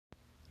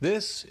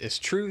This is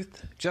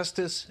Truth,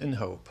 Justice, and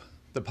Hope,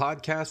 the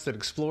podcast that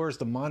explores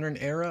the modern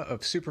era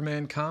of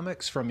Superman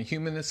comics from a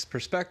humanist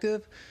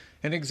perspective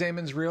and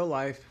examines real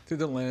life through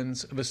the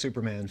lens of a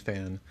Superman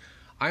fan.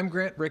 I'm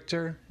Grant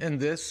Richter, and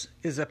this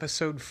is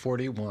episode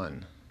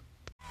 41.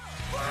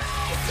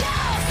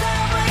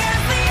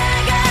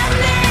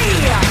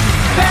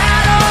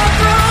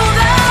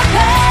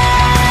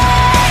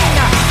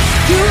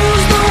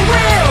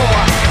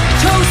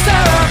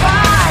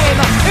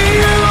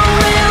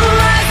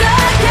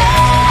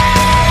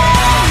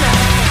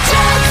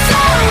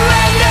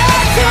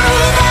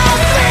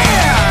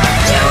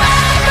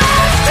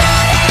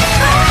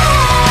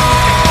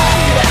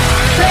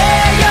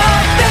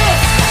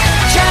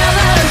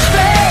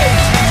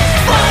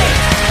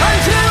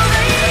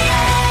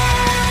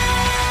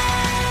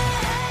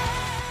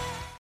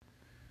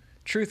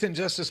 Truth and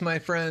justice, my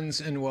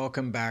friends, and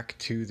welcome back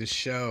to the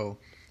show.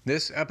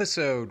 This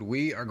episode,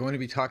 we are going to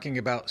be talking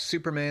about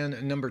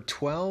Superman number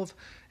 12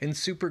 and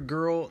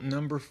Supergirl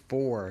number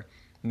 4.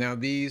 Now,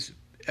 these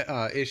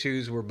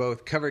issues were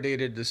both cover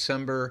dated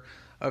December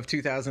of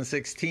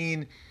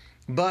 2016,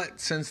 but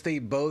since they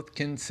both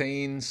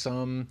contain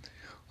some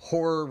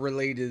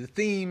horror-related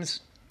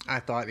themes,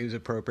 I thought it was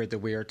appropriate that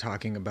we are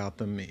talking about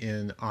them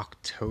in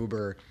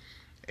October.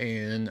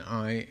 And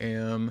I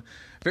am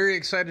very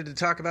excited to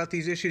talk about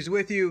these issues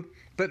with you.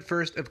 But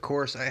first, of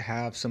course, I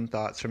have some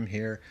thoughts from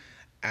here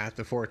at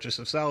the Fortress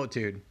of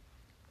Solitude.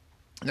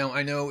 Now,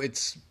 I know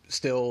it's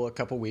still a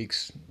couple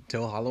weeks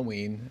till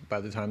Halloween by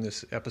the time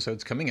this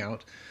episode's coming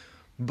out.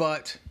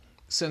 But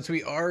since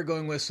we are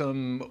going with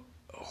some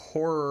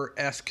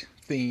horror-esque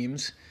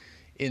themes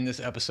in this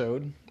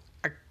episode,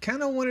 I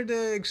kind of wanted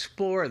to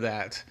explore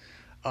that.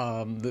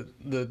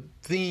 The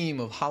theme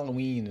of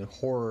Halloween and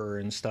horror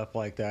and stuff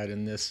like that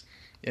in this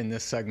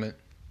segment.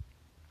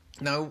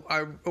 Now,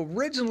 I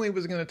originally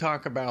was going to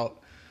talk about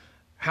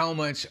how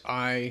much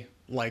I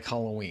like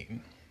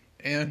Halloween,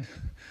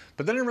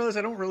 but then I realized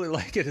I don't really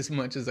like it as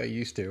much as I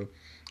used to.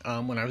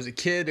 When I was a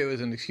kid, it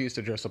was an excuse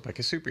to dress up like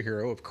a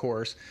superhero, of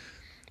course.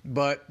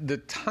 But the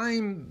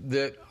time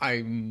that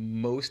I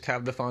most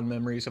have the fond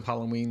memories of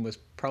Halloween was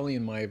probably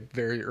in my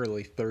very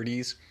early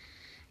 30s.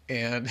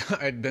 And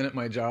I'd been at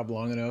my job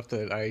long enough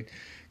that I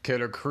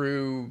could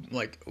accrue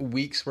like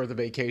weeks worth of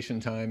vacation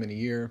time in a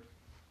year.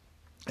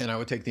 And I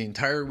would take the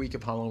entire week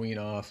of Halloween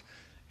off.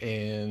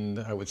 And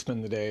I would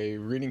spend the day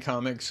reading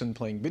comics and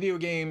playing video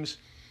games.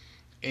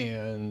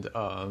 And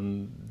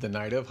the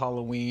night of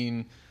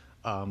Halloween,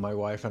 my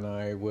wife and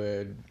I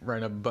would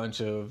rent a bunch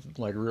of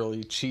like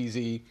really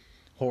cheesy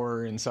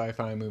horror and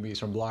sci-fi movies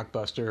from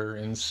Blockbuster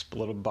and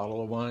split a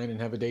bottle of wine and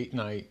have a date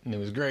night. And it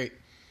was great.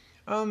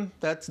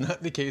 That's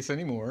not the case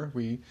anymore.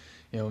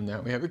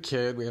 Now we have a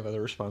kid, we have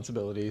other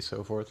responsibilities,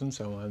 so forth and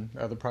so on,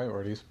 other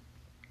priorities.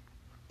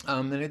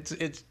 And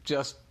it's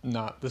just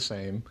not the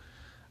same,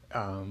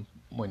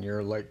 when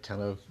you're like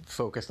kind of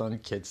focused on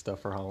kid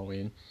stuff for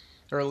Halloween,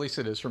 or at least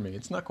it is for me.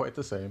 It's not quite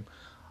the same.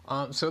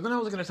 So then I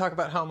was going to talk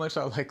about how much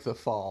I like the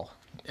fall.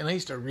 And I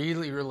used to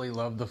really, really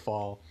love the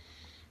fall,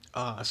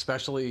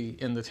 especially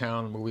in the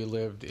town where we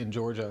lived in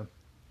Georgia.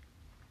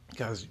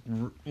 Because,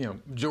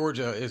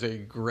 Georgia is a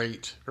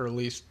great, or at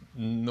least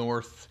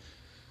north,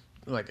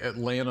 like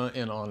Atlanta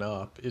and on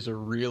up, is a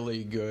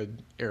really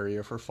good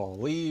area for fall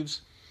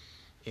leaves.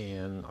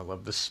 And I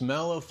love the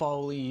smell of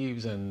fall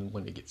leaves and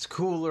when it gets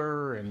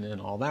cooler and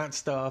all that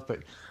stuff. But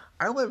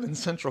I live in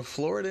Central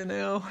Florida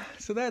now,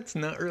 so that's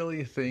not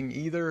really a thing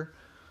either.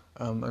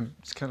 I'm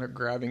just kind of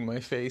grabbing my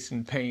face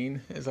in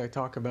pain as I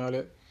talk about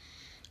it.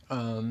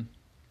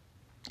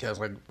 Because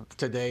like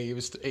today it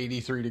was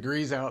 83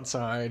 degrees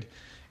outside.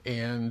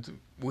 And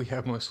we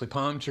have mostly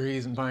palm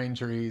trees and pine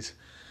trees.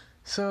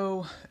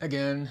 So,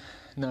 again,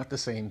 not the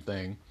same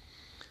thing.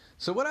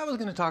 So what I was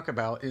going to talk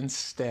about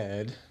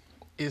instead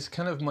is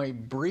kind of my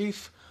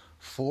brief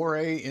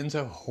foray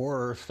into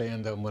horror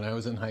fandom when I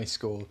was in high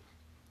school.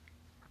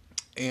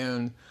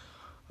 And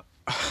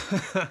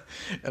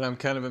and I'm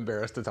kind of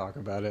embarrassed to talk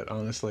about it,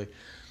 honestly.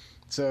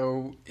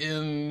 So,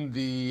 in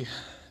the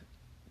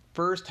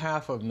first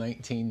half of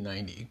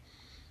 1990,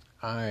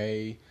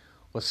 I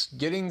was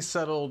getting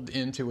settled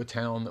into a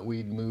town that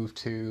we'd moved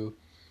to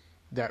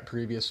that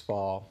previous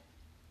fall.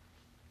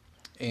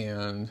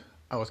 And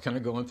I was kind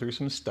of going through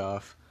some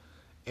stuff.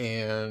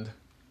 And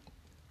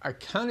I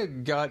kind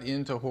of got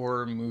into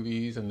horror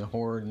movies and the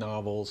horror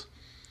novels,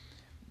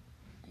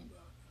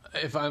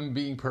 if I'm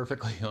being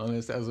perfectly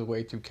honest, as a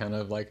way to kind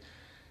of like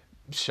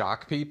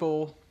shock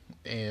people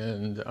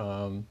and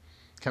kind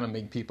of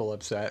make people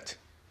upset.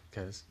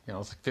 Because, I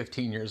was like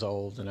 15 years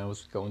old and I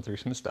was going through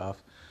some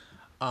stuff.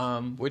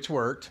 Which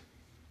worked,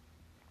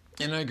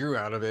 and I grew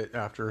out of it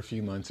after a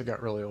few months. It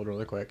got really old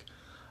really quick.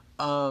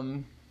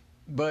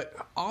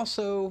 But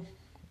also,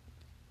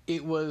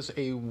 it was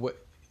a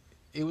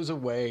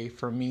way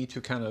for me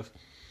to kind of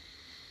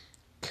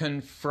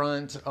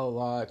confront a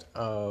lot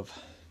of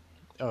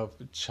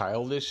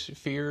childish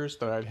fears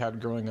that I'd had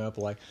growing up.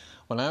 Like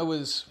when I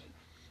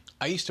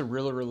used to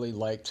really, really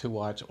like to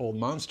watch old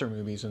monster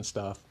movies and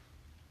stuff.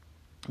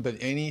 But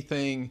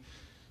anything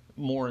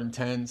more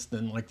intense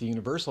than like the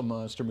Universal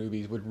monster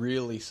movies would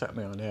really set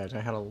me on edge.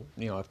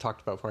 I've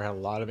talked about before, I had a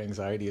lot of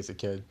anxiety as a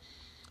kid.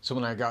 So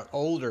when I got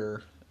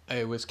older,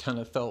 it was kind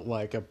of felt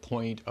like a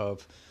point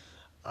of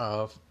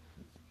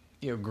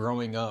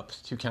growing up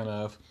to kind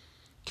of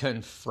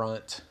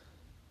confront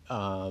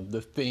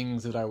the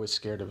things that I was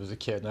scared of as a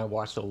kid. And I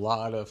watched a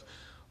lot of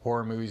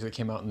horror movies that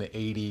came out in the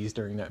 80s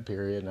during that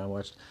period. And I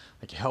watched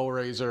like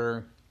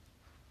Hellraiser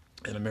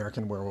and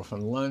American Werewolf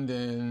in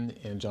London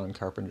and John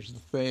Carpenter's The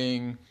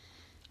Thing.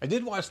 I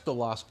did watch The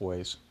Lost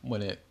Boys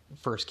when it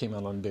first came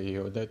out on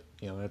video.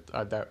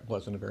 That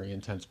wasn't a very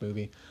intense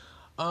movie.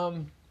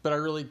 But I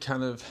really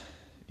kind of,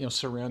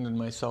 surrounded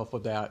myself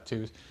with that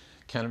to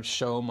kind of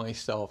show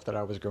myself that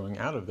I was growing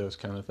out of those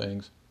kind of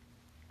things.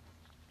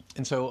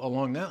 And so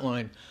along that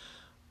line,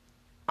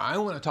 I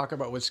want to talk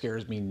about what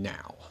scares me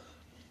now.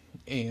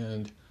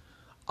 And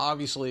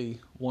obviously,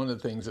 one of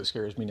the things that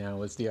scares me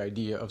now is the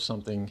idea of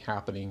something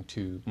happening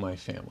to my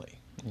family.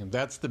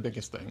 That's the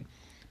biggest thing.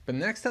 But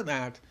next to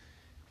that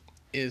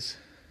is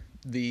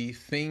the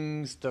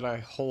things that I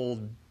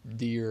hold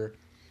dear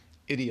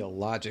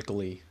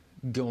ideologically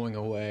going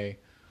away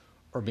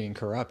or being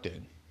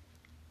corrupted.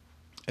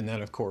 And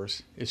that, of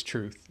course, is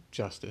truth,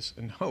 justice,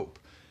 and hope.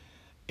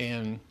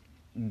 And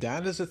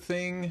that is a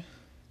thing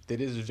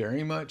that is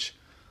very much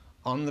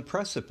on the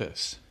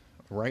precipice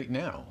right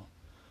now.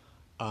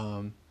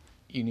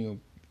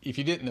 If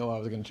you didn't know I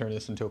was going to turn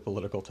this into a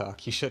political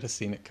talk, you should have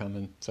seen it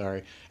coming.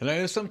 Sorry. And I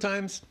know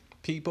sometimes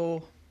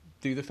people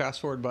do the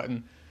fast forward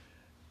button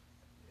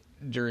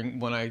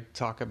when I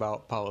talk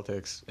about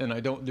politics, and I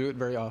don't do it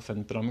very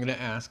often, but I'm going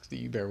to ask that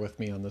you bear with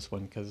me on this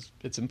one because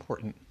it's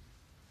important.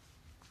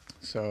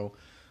 So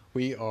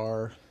we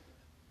are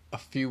a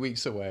few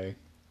weeks away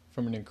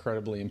from an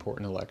incredibly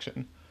important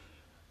election.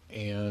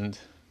 And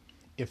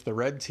if the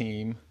red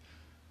team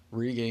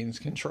regains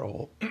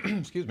control,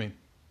 excuse me,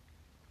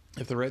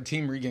 if the red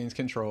team regains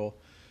control,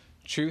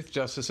 truth,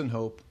 justice, and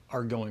hope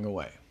are going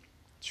away.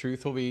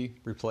 Truth will be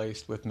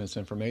replaced with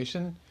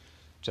misinformation.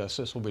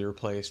 Justice will be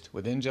replaced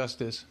with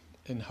injustice,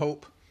 and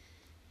hope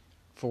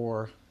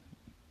for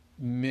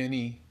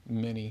many,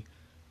 many,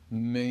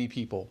 many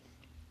people.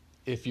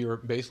 If you're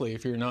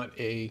not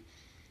a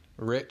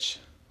rich,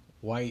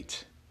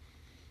 white,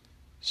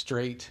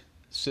 straight,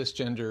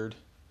 cisgendered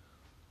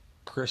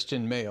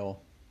Christian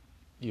male,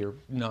 you're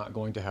not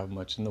going to have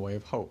much in the way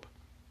of hope.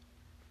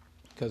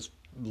 Because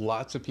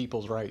lots of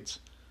people's rights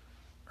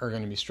are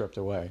going to be stripped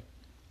away.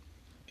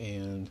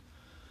 And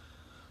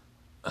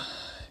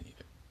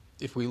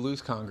if we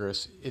lose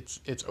Congress, it's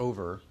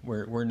over.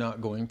 We're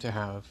not going to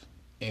have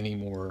any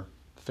more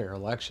fair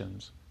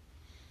elections.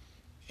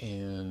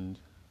 And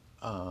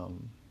I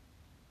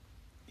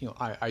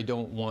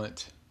don't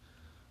want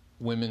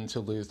women to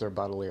lose their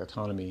bodily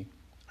autonomy.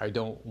 I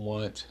don't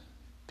want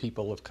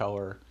people of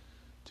color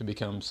to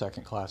become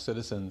second-class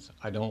citizens.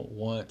 I don't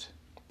want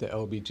the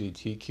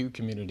LGBTQ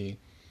community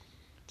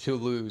to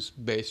lose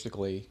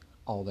basically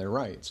all their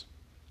rights.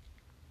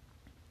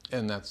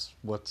 And that's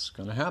what's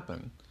going to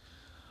happen.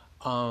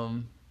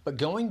 But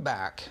going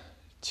back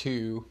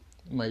to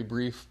my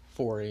brief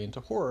foray into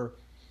horror,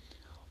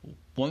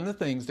 one of the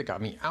things that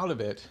got me out of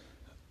it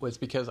was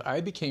because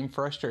I became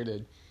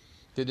frustrated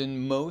that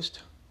in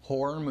most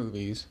horror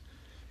movies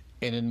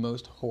and in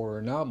most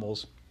horror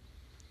novels,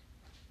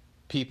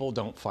 people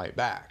don't fight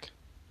back.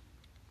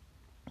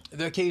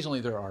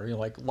 Occasionally there are,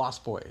 like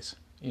Lost Boys.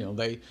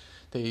 They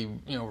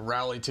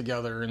rally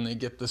together and they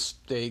get the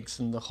steaks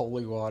and the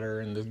holy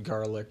water and the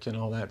garlic and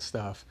all that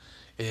stuff.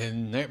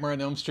 In Nightmare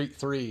on Elm Street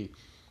 3,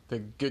 the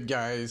good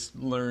guys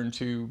learn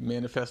to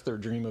manifest their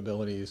dream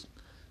abilities.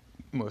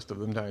 Most of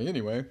them die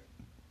anyway.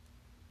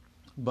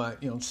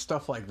 But,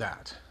 stuff like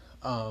that.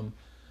 And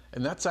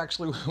that's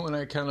actually when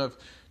I kind of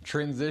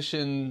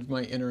transitioned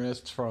my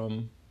interest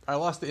from... I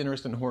lost the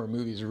interest in horror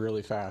movies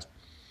really fast.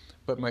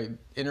 But my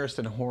interest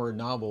in horror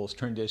novels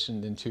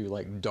transitioned into,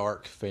 like,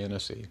 dark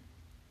fantasy.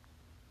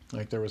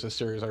 Like, there was a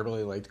series I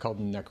really liked called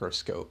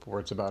Necroscope, where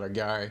it's about a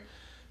guy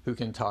who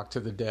can talk to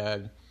the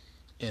dead,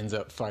 ends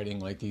up fighting,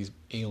 like, these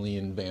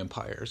alien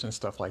vampires and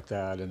stuff like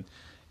that.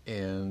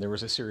 And there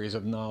was a series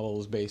of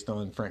novels based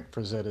on Frank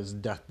Frazetta's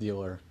Death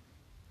Dealer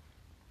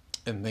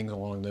and things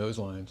along those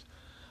lines.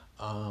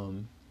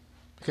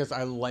 Because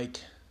I like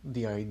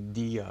the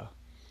idea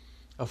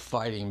of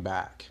fighting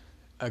back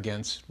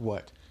against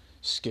what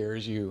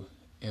scares you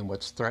and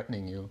what's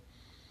threatening you.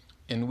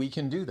 And we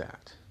can do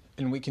that.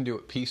 And we can do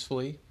it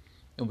peacefully,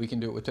 and we can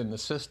do it within the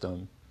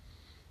system,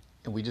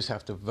 and we just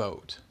have to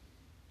vote.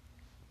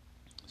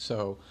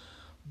 So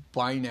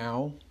by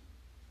now,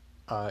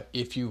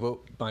 if you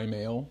vote by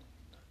mail,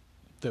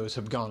 those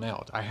have gone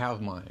out. I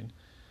have mine.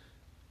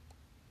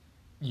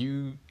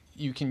 You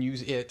can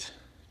use it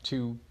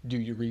to do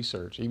your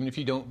research. Even if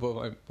you don't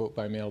vote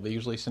by mail, they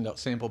usually send out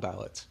sample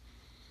ballots.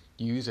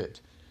 Use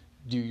it.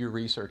 Do your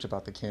research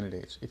about the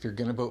candidates. If you're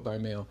going to vote by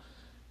mail,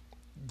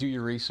 do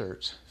your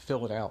research.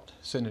 Fill it out.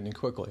 Send it in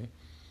quickly.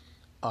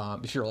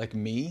 If you're like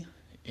me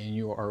and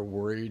you are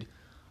worried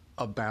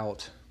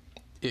about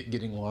it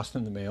getting lost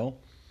in the mail,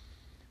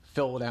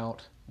 fill it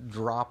out,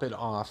 drop it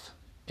off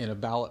in a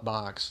ballot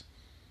box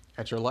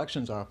at your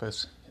elections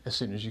office as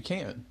soon as you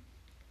can.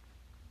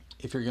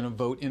 If you're going to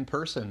vote in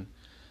person,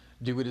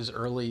 do it as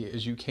early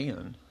as you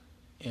can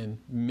and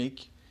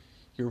make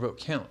your vote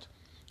count.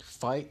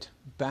 Fight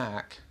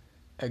back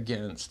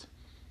against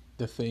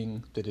the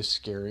thing that is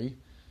scary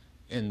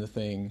and the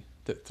thing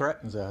that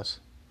threatens us,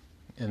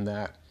 and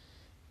that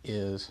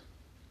is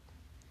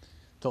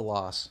the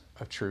loss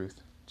of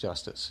truth,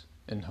 justice,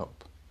 and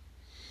hope.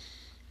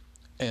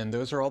 And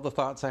those are all the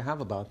thoughts I have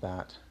about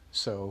that.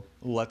 So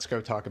let's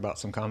go talk about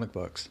some comic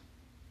books.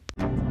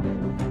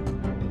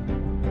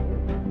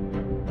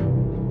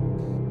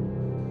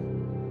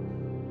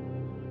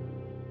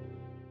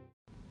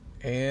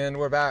 And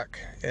we're back.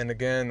 And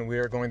again, we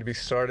are going to be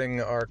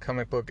starting our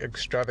comic book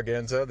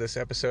extravaganza this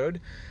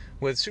episode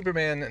with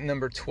Superman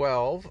number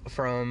 12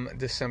 from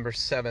December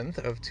 7th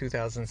of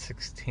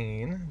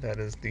 2016. That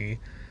is the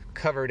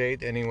cover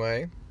date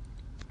anyway.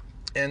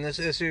 And this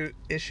issue,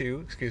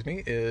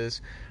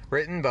 is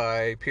written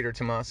by Peter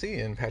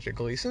Tomasi and Patrick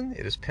Gleason.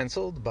 It is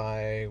penciled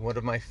by one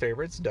of my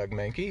favorites, Doug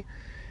Mahnke.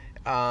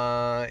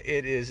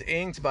 It is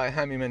inked by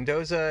Jaime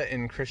Mendoza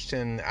and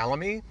Christian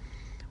Alamy.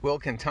 Will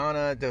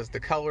Quintana does the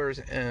colors,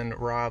 and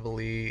Rob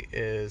Lee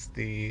is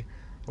the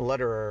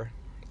letterer.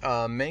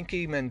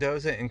 Mahnke,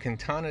 Mendoza, and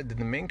Quintana did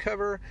the main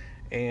cover,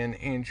 and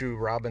Andrew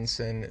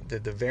Robinson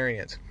did the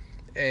variant.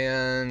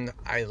 And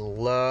I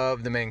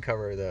love the main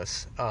cover of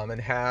this. It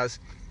has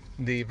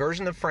the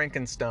version of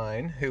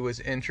Frankenstein, who was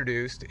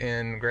introduced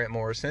in Grant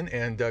Morrison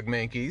and Doug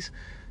Mahnke's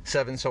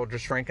Seven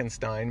Soldiers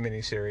Frankenstein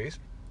miniseries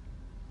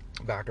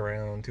back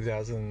around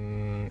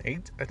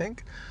 2008, I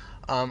think.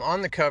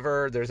 On the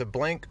cover, there's a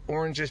blank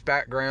orangish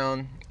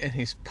background, and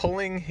he's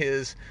pulling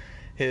his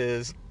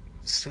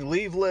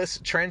sleeveless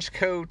trench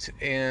coat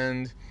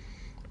and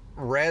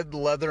red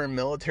leather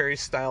military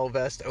style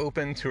vest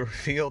open to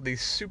reveal the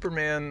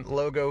Superman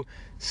logo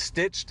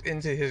stitched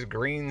into his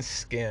green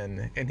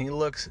skin, and he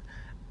looks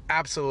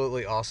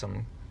absolutely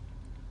awesome.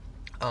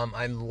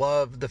 I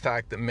love the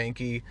fact that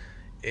Mahnke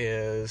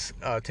is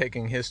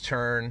taking his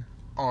turn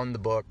on the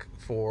book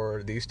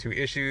for these two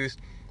issues,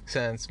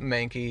 since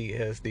Mahnke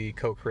is the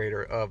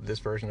co-creator of this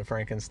version of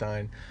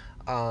Frankenstein.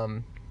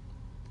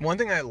 One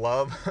thing I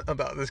love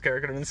about this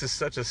character, and this is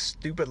such a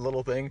stupid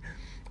little thing,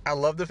 I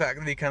love the fact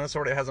that he kind of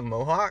sort of has a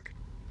mohawk.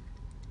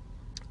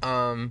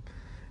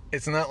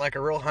 It's not like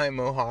a real high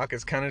mohawk,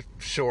 it's kind of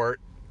short,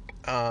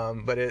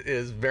 but it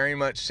is very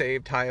much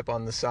shaved high up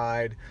on the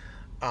side,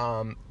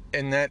 and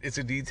that is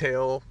a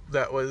detail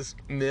that was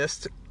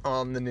missed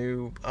on the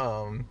new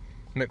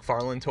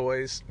McFarlane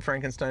Toys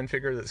Frankenstein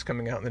figure that's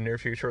coming out in the near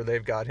future.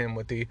 They've got him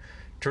with the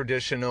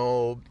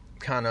traditional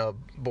kind of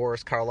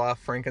Boris Karloff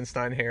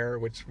Frankenstein hair,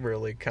 which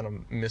really kind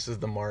of misses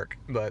the mark,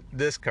 but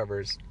this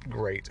cover's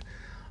great.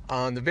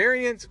 The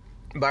variant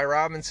by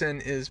Robinson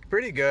is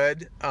pretty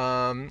good.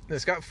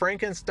 It's got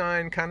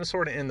Frankenstein kind of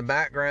sort of in the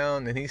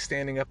background, and he's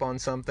standing up on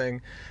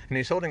something, and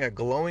he's holding a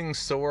glowing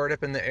sword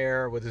up in the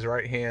air with his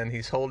right hand.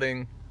 He's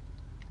holding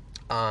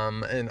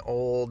an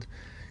old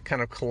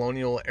kind of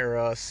colonial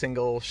era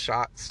single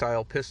shot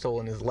style pistol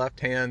in his left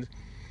hand,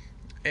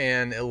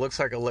 and it looks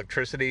like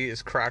electricity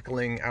is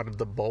crackling out of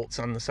the bolts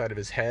on the side of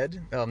his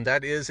head.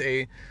 That is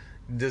a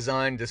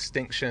design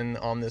distinction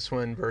on this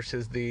one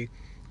versus the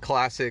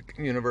classic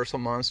Universal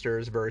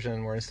Monsters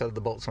version, where instead of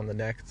the bolts on the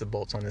neck, it's the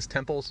bolts on his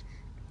temples.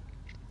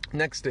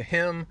 Next to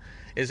him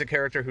is a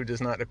character who does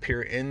not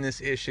appear in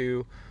this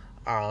issue.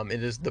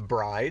 It is the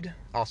Bride,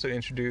 also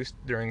introduced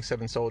during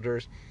Seven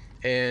Soldiers,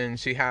 and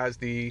she has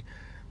the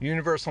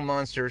Universal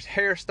Monsters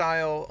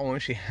hairstyle, only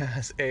she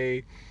has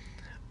a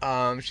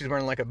she's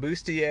wearing like a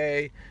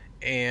bustier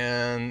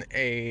and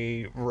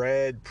a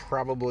red,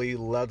 probably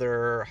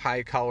leather,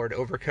 high collared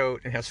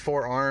overcoat, and has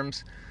 4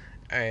 arms,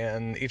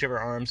 and each of her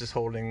arms is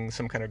holding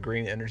some kind of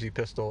green energy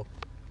pistol.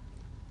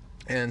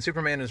 And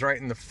Superman is right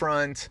in the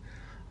front,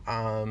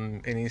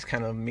 and he's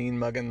kind of mean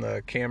mugging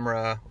the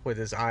camera with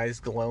his eyes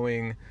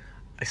glowing.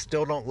 I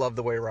still don't love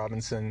the way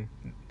Robinson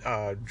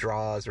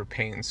draws or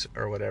paints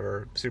or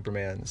whatever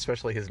Superman,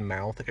 especially his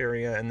mouth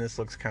area, and this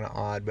looks kind of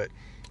odd, but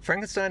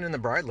Frankenstein and the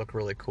Bride look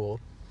really cool.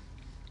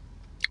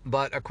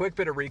 But a quick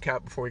bit of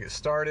recap before we get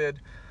started.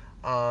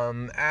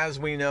 As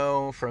we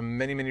know from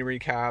many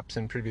recaps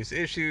and previous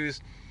issues,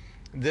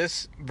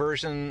 this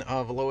version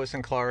of Lois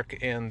and Clark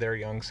and their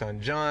young son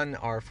John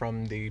are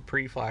from the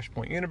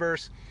pre-Flashpoint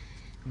universe.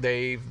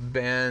 They've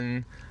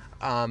been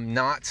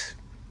not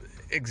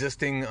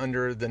existing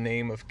under the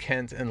name of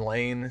Kent and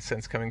Lane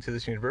since coming to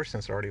this universe,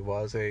 since there already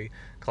was a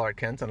Clark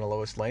Kent and a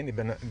Lois Lane. They've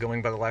been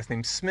going by the last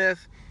name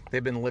Smith.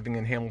 They've been living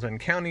in Hamilton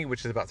County,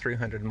 which is about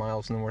 300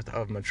 miles north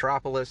of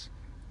Metropolis.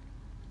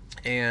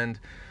 And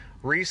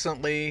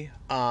recently,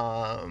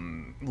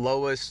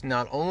 Lois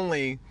not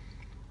only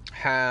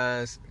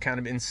has kind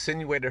of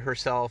insinuated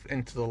herself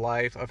into the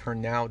life of her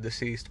now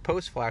deceased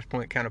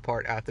post-Flashpoint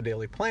counterpart at the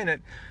Daily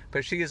Planet,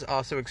 but she has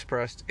also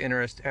expressed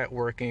interest at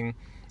working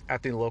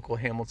at the local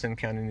Hamilton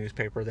County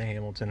newspaper, the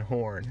Hamilton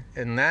Horn.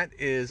 And that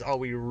is all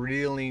we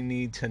really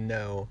need to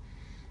know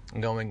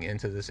going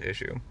into this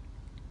issue.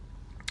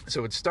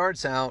 So it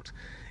starts out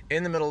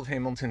in the middle of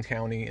Hamilton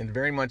County, and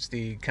very much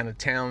the kind of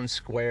town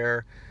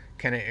square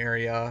kind of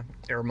area.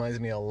 It reminds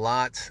me a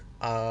lot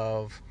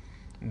of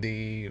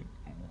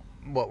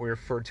what we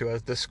refer to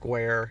as the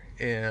square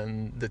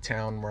in the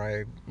town where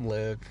I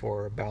lived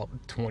for about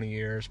 20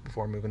 years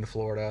before moving to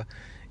Florida,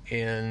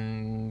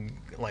 in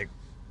like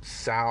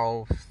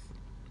South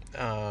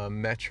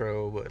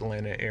Metro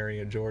Atlanta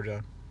area,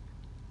 Georgia.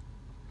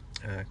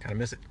 Kind of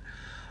miss it.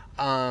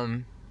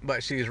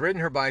 But she's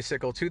ridden her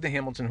bicycle to the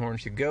Hamilton Horn.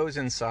 She goes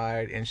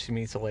inside and she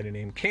meets a lady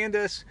named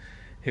Candace,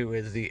 who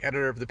is the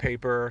editor of the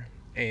paper,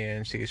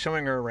 and she's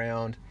showing her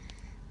around,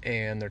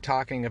 and they're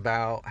talking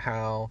about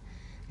how,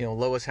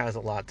 Lois has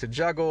a lot to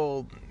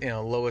juggle.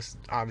 Lois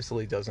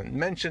obviously doesn't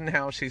mention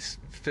how she's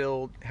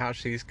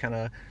kind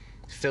of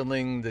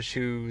filling the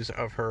shoes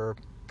of her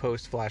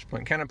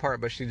post-Flashpoint counterpart,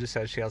 but she just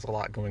says she has a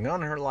lot going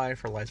on in her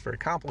life. Her life's very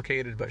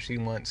complicated, but she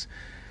wants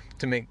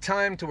to make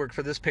time to work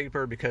for this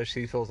paper because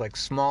she feels like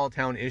small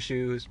town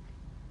issues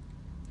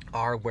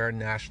are where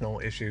national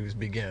issues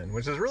begin,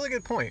 which is a really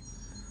good point.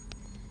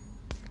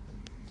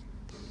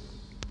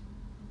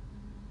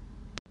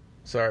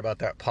 Sorry about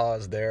that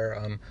pause there.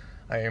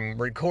 I am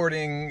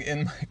recording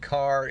in my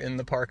car in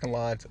the parking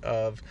lot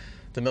of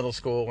the middle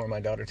school where my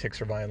daughter takes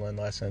her violin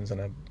lessons,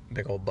 and a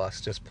big old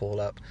bus just pulled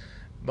up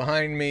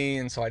behind me,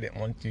 and so I didn't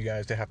want you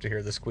guys to have to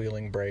hear the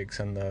squealing brakes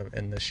and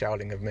the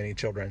shouting of many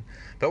children.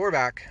 But we're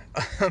back.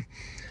 But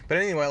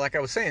anyway, like I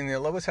was saying,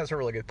 Lois has a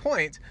really good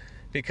point,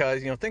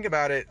 because think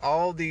about it,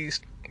 all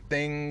these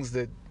things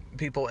that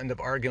people end up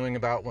arguing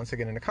about once they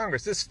get into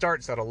Congress, this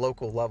starts at a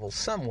local level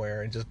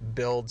somewhere and just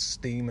builds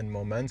steam and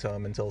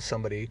momentum until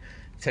somebody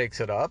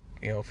takes it up,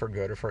 for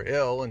good or for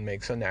ill, and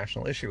makes a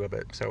national issue of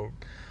it. So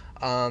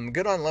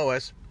good on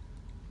Lois.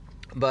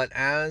 But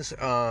as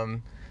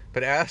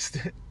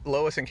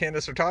Lois and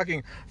Candace are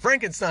talking,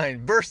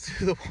 Frankenstein bursts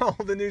through the wall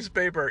of the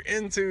newspaper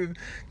into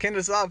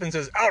Candace's office and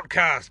says,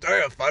 "Outcast, I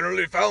have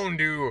finally found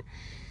you."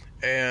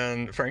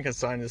 And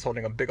Frankenstein is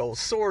holding a big old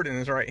sword in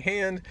his right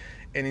hand,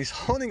 and he's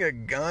holding a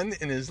gun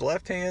in his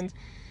left hand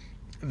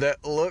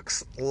that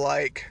looks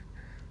like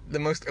the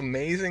most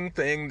amazing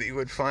thing that you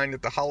would find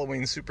at the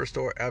Halloween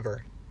Superstore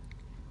ever.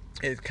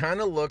 It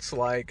kind of looks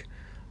like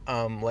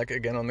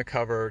again on the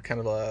cover, kind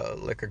of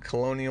like a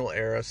colonial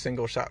era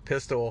single shot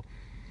pistol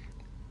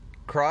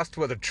crossed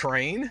with a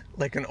train,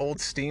 like an old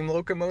steam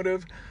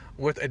locomotive,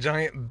 with a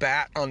giant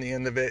bat on the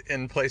end of it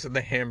in place of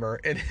the hammer.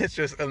 And it's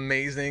just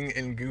amazing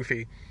and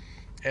goofy,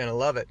 and I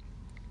love it.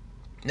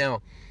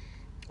 Now,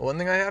 one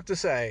thing I have to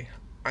say,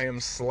 I am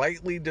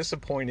slightly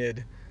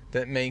disappointed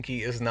that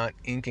Mankey is not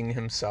inking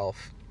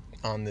himself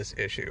on this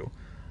issue.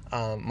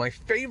 My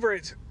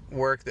favorite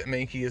work that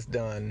Mankey has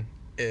done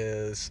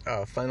is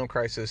Final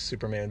Crisis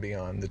Superman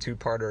Beyond, the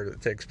two-parter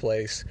that takes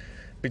place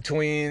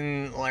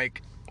between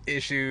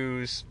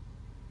issues,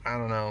 I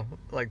don't know,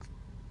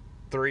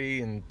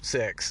 3 and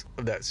 6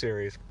 of that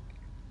series.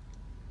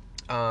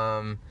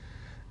 And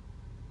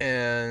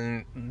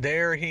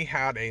there he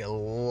had a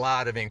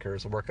lot of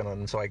inkers working on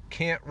them, so I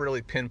can't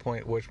really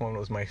pinpoint which one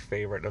was my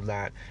favorite of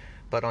that.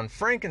 But on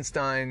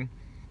Frankenstein,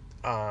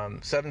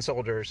 Seven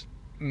Soldiers,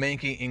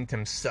 Mankey inked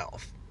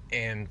himself,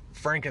 and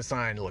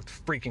Frankenstein looked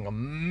freaking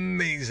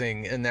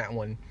amazing in that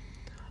one.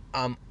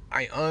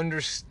 I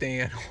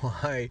understand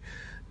why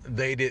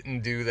they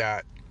didn't do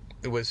that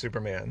with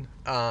Superman.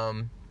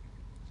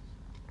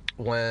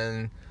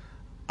 When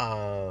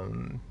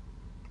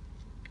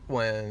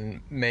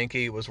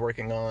Mankey was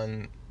working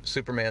on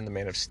Superman, the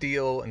Man of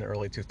Steel in the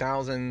early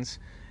 2000s,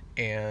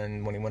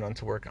 and when he went on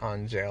to work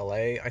on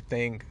JLA, I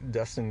think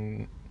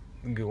Dustin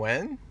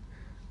Nguyen,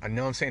 I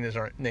know I'm saying his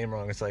name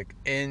wrong, it's like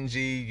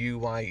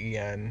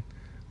Nguyen.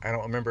 I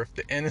don't remember if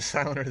the N is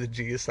silent or the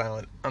G is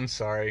silent. I'm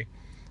sorry,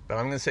 but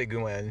I'm going to say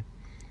Nguyen.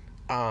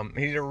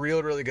 He did a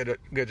really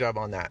good job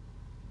on that.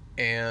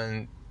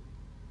 And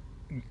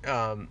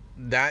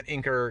that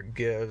inker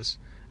gives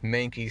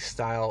Mankey's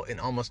style an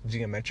almost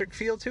geometric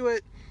feel to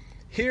it.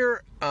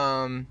 Here,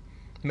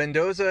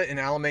 Mendoza and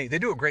Alamay, they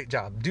do a great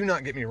job. Do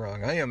not get me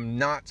wrong. I am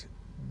not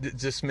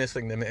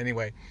dismissing them in any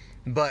way.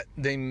 But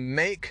they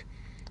make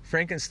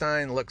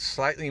Frankenstein look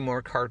slightly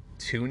more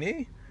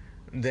cartoony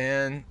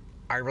than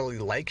I really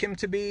like him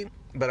to be.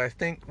 But I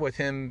think with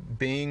him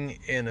being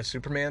in a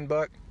Superman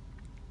book,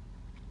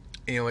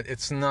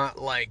 it's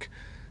not like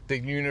the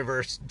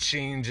universe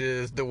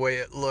changes the way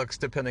it looks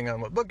depending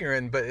on what book you're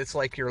in, but it's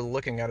like you're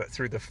looking at it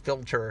through the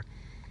filter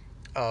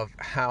of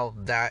how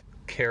that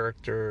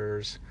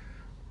character's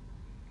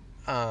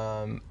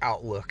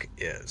outlook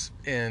is.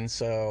 And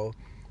so,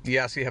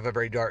 yes, you have a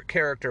very dark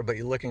character, but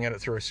you're looking at it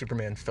through a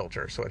Superman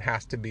filter. So it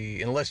has to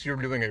be, unless you're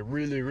doing a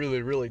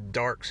really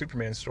dark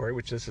Superman story,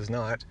 which this is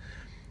not,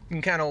 you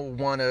kind of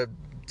want to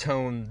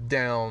tone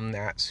down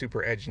that super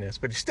edginess.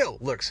 But he still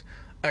looks,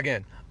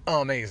 again,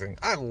 amazing.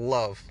 I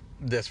love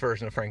this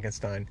version of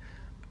Frankenstein.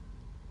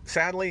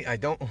 Sadly, I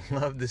don't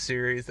love the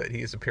series that he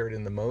has appeared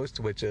in the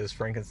most, which is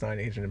Frankenstein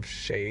Agent of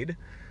Shade,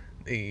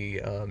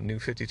 the New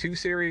 52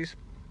 series.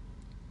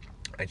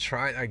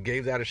 I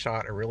gave that a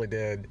shot, I really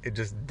did. It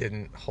just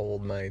didn't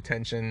hold my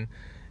attention,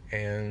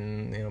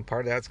 And,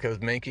 part of that's because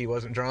Mankey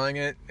wasn't drawing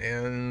it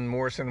and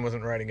Morrison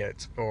wasn't writing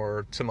it,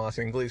 or Tomasi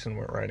and Gleason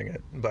weren't writing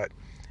it. But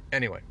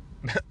anyway,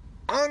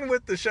 on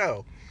with the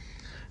show.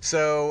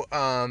 So,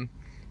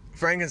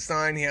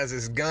 Frankenstein, he has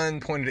his gun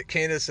pointed at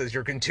Candace, says,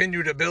 "Your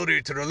continued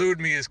ability to elude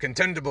me is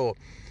contemptible,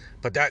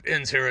 but that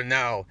ends here and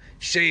now.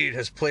 Shade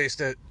has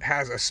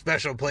a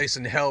special place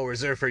in hell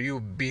reserved for you,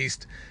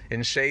 beast."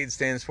 And Shade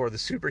stands for the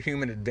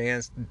Superhuman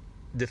Advanced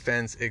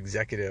Defense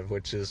Executive,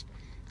 which is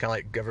kind of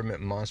like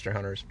government monster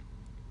hunters.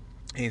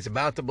 And he's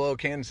about to blow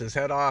Candace's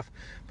head off,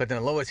 but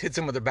then Lois hits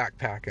him with her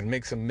backpack and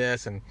makes him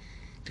miss, and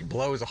he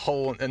blows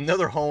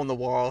another hole in the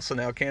wall. So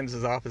now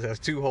Candace's office has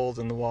 2 holes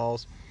in the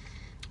walls.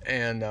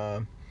 And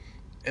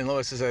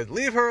Lois says,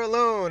 "Leave her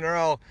alone, or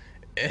I'll..."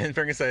 And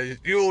Frankenstein says,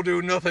 "You'll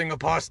do nothing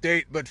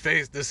apostate but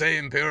face the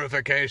same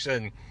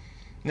purification."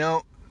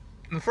 Now,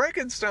 the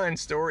Frankenstein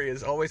story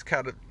is always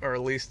kind of, or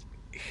at least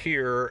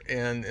here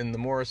and in the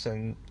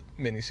Morrison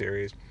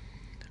miniseries,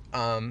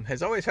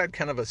 has always had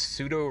kind of a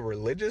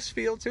pseudo-religious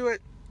feel to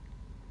it.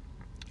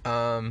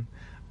 I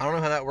don't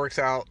know how that works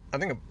out. I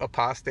think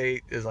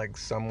apostate is like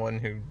someone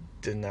who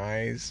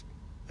denies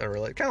a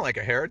religion, kind of like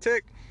a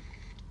heretic.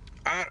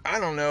 I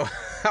don't know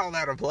how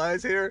that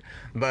applies here,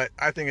 but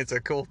I think it's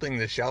a cool thing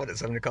to shout at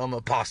someone to call them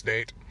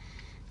apostate.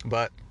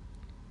 But,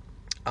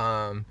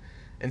 and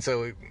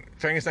so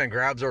Frankenstein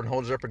grabs her and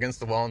holds her up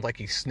against the wall, and like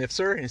he sniffs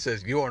her, and he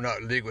says, "You are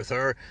not in league with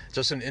her,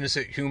 just an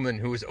innocent human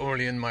who is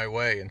only in my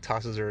way," and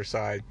tosses her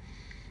aside.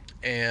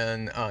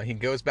 And he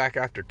goes back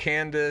after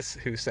Candace,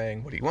 who's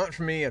saying, "What do you want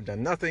from me? I've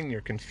done nothing. You're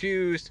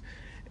confused."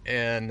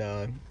 And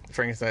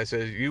Frankenstein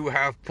says, "You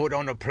have put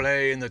on a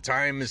play, and the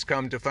time has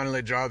come to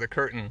finally draw the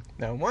curtain."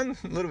 Now, one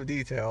little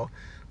detail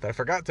that I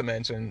forgot to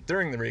mention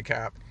during the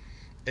recap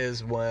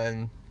is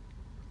when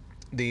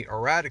the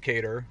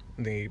Eradicator,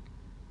 the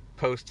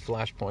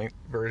post-Flashpoint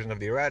version of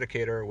the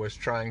Eradicator, was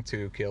trying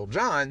to kill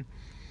John,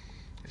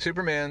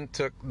 Superman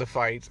took the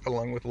fight,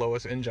 along with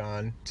Lois and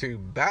John, to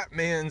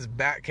Batman's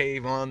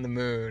Batcave on the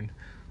moon,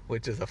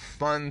 which is a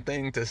fun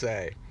thing to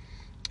say.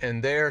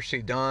 And there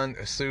she donned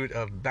a suit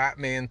of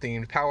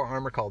Batman-themed power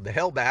armor called the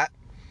Hellbat.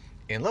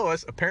 And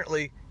Lois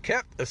apparently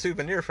kept a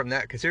souvenir from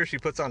that, because here she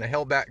puts on a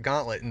Hellbat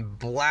gauntlet and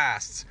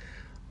blasts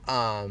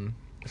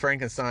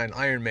Frankenstein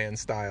Iron Man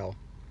style.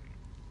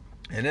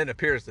 And it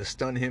appears to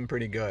stun him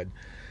pretty good.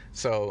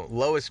 So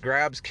Lois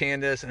grabs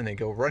Candace, and they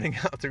go running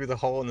out through the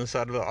hole in the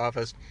side of the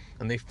office,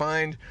 and they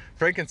find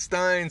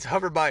Frankenstein's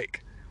hoverbike,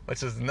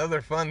 which is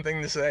another fun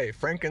thing to say,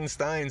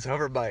 Frankenstein's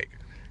hoverbike.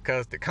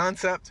 Because the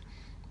concept...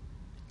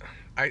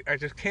 I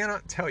just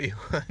cannot tell you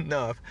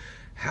enough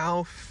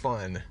how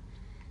fun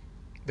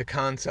the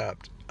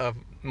concept of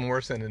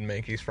Morrison and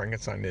Mankey's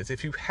Frankenstein is.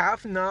 If you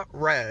have not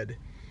read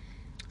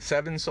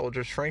Seven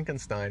Soldiers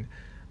Frankenstein,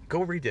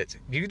 go read it.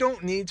 You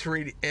don't need to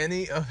read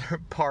any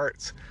other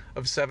parts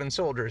of Seven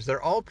Soldiers.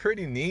 They're all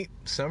pretty neat.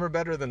 Some are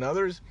better than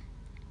others.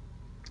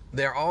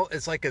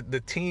 It's like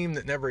the team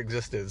that never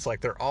existed. It's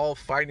like they're all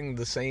fighting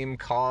the same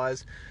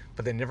cause,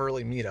 but they never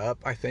really meet up,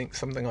 I think,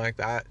 something like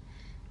that.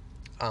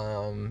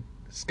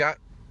 It's got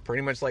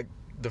pretty much like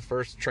the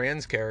first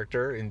trans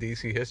character in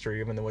DC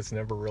history, even though it's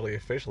never really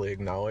officially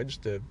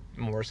acknowledged, the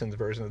Morrison's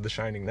version of the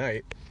Shining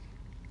Knight.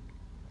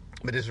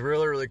 But it's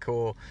really, really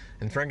cool.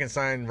 And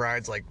Frankenstein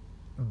rides like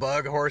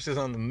bug horses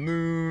on the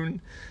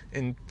moon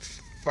and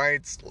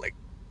fights like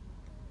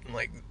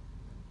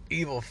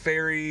evil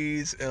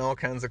fairies and all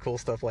kinds of cool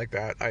stuff like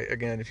that.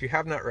 Again, if you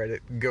have not read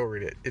it, go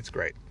read it. It's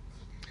great.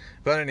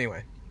 But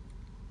anyway,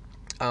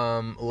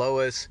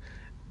 Lois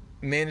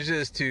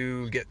manages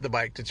to get the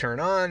bike to turn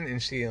on,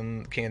 and she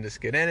and Candace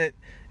get in it,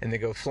 and they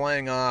go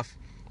flying off,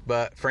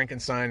 but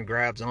Frankenstein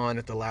grabs on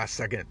at the last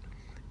second.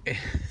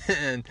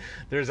 And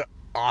there's an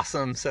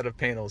awesome set of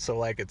panels. So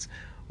like it's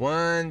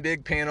one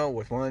big panel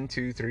with 1,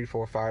 2, 3,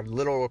 4, 5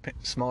 little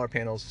smaller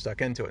panels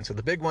stuck into it. And so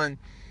the big one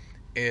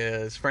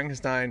is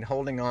Frankenstein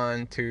holding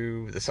on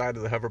to the side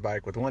of the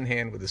hoverbike with one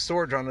hand, with his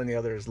sword drawn on the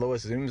other, as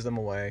Lois zooms them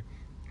away.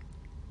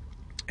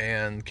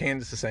 And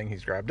Candace is saying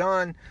he's grabbed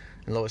on,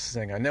 and Lois is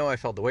saying, "I know, I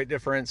felt the weight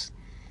difference."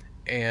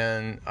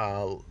 And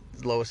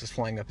Lois is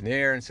flying up in the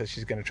air and says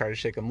she's going to try to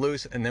shake him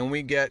loose. And then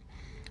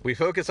we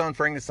focus on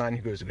Frankenstein,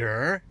 who goes,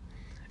 "Grr."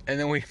 And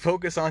then we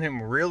focus on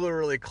him really,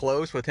 really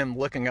close, with him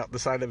looking out the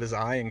side of his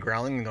eye and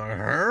growling and going,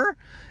 "Grr."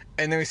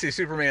 And then we see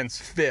Superman's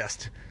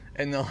fist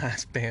in the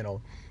last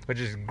panel, which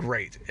is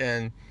great.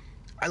 And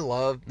I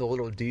love the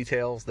little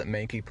details that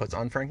Mankey puts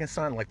on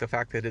Frankenstein, like the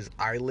fact that his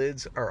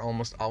eyelids are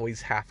almost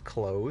always half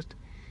closed,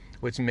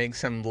 which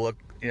makes him look,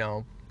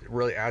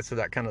 really adds to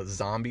that kind of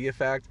zombie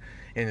effect.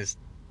 And his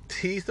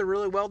teeth are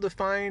really well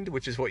defined,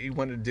 which is what you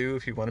want to do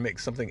if you want to make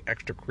something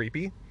extra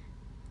creepy.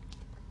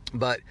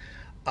 But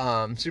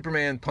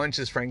Superman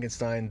punches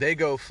Frankenstein. They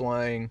go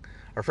flying,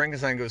 or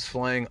Frankenstein goes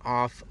flying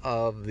off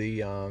of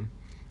the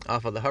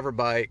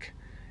hoverbike,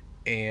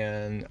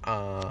 and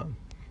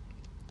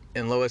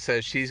Lois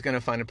says she's going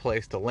to find a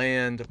place to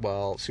land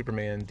while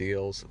Superman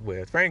deals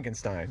with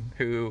Frankenstein,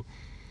 who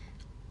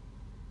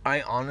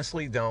I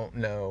honestly don't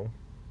know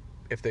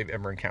if they've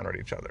ever encountered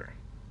each other.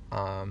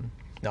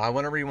 Now, I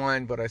want to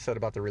rewind what I said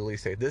about the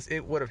release date.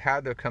 It would have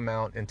had to come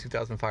out in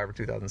 2005 or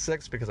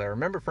 2006 because I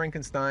remember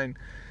Frankenstein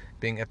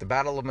being at the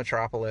Battle of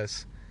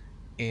Metropolis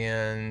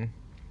in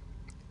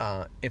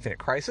Infinite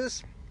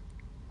Crisis,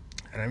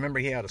 and I remember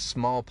he had a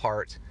small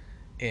part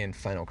in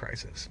Final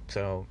Crisis.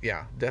 So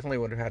yeah, definitely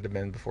would have had to have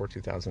been before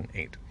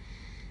 2008.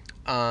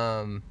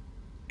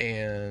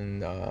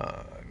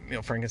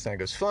 Frankenstein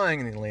goes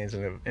flying and he lands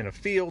in a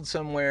field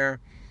somewhere.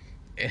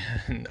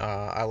 And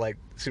I like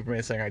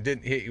Superman saying, "I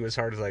didn't hit you as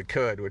hard as I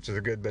could," which is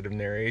a good bit of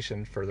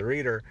narration for the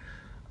reader,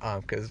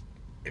 because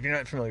if you're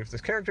not familiar with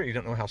this character, you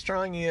don't know how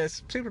strong he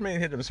is.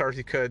 Superman hit him as hard as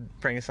he could,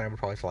 Frankenstein would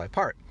probably fly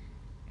apart.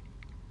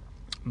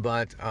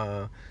 But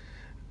I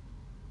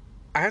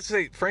have to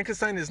say,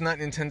 Frankenstein is not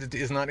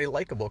a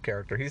likable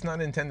character. He's not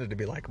intended to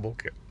be a likable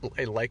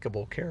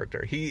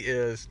character. He's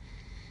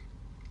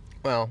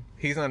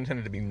not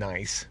intended to be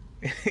nice.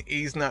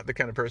 He's not the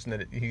kind of person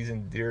that he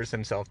endears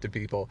himself to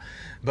people,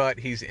 but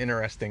he's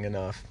interesting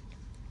enough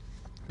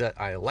that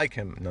I like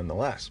him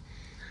nonetheless.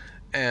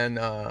 And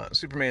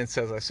Superman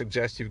says, "I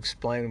suggest you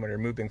explain when you're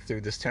moving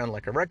through this town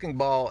like a wrecking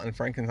ball." And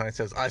Frankenstein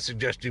says, "I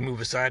suggest you move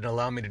aside and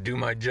allow me to do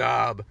my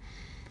job."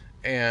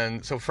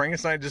 And so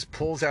Frankenstein just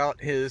pulls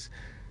out his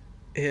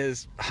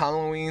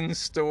Halloween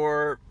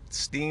store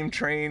steam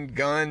train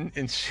gun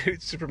and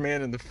shoots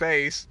Superman in the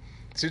face,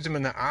 shoots him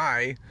in the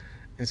eye,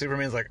 and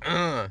Superman's like,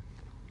 "Ugh."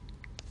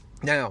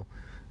 Now,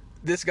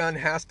 this gun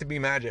has to be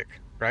magic,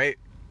 right?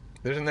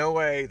 There's no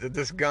way that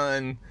this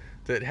gun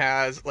that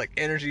has like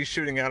energy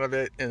shooting out of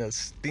it in a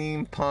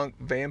steampunk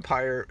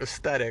vampire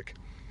aesthetic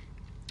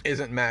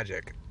isn't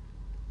magic.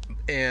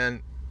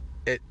 And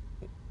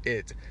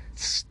it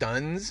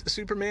stuns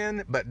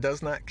Superman but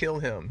does not kill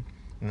him.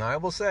 And I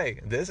will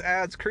say, this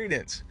adds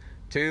credence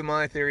to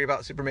my theory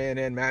about Superman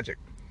and magic.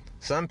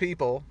 Some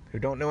people who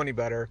don't know any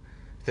better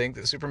think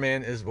that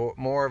Superman is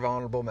more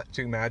vulnerable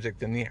to magic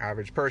than the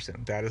average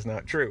person. That is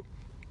not true.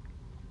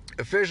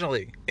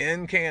 Officially,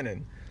 in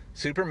canon,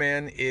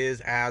 Superman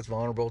is as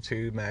vulnerable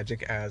to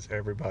magic as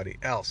everybody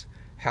else.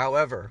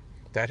 However,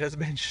 that has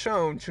been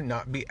shown to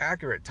not be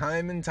accurate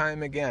time and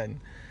time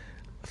again.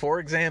 For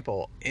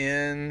example,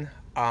 in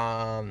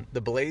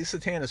the Blaze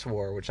Satanis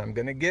War, which I'm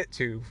going to get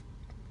to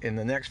in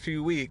the next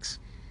few weeks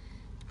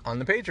on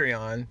the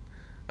Patreon,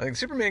 I think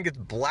Superman gets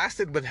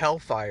blasted with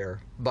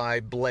hellfire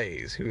by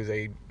Blaze, who's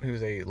a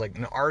like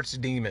an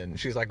archdemon.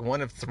 She's like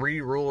one of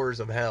 3 rulers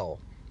of hell.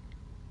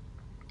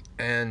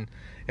 And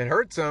it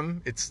hurts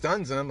him, it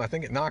stuns him, I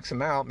think it knocks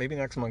him out, maybe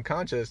knocks him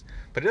unconscious,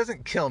 but it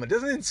doesn't kill him, it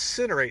doesn't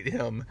incinerate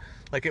him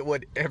like it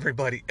would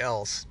everybody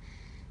else.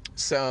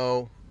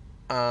 So,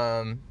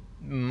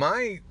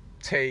 my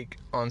take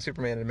on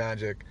Superman and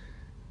magic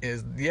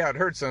is, yeah, it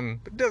hurts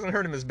him, but it doesn't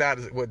hurt him as bad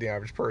as it would the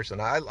average person.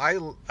 I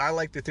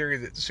like the theory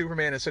that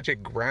Superman is such a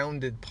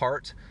grounded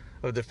part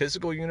of the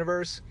physical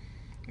universe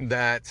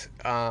that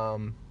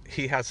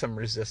he has some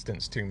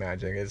resistance to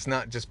magic. It's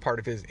not just part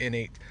of his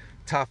innate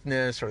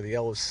toughness or the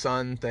yellow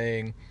sun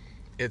thing.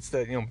 It's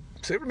that,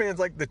 Superman's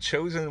like the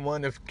chosen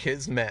one of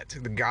Kismet,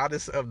 the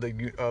goddess of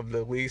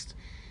the least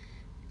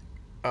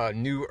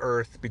new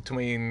Earth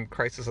between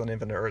Crisis on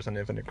Infinite Earths and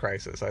Infinite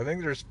Crisis. I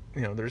think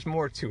there's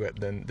more to it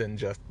than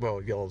just,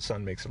 well, yellow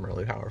sun makes him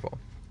really powerful.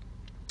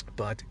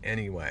 But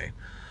anyway,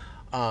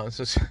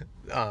 so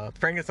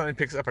Frankenstein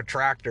picks up a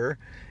tractor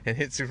and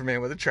hits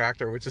Superman with a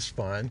tractor, which is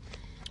fun.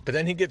 But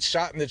then he gets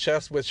shot in the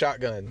chest with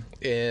shotgun,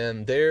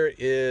 and there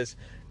is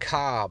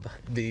Cobb,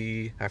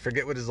 I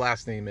forget what his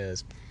last name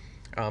is,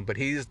 but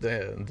he's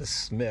the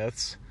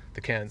Smiths, the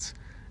Kents,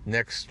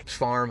 next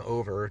farm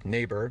over,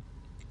 neighbor.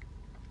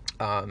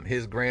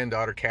 His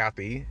granddaughter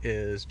Kathy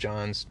is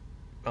John's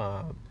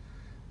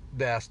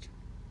best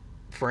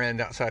friend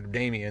outside of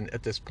Damien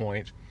at this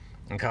point,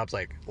 and Cobb's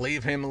like,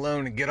 "Leave him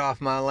alone and get off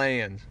my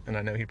land." And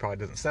I know he probably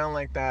doesn't sound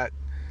like that,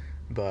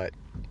 but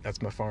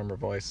that's my farmer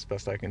voice, as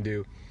best I can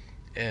do.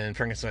 And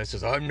Frankenstein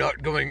says, "I'm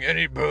not going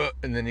anywhere,"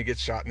 and then he gets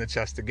shot in the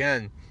chest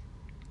again.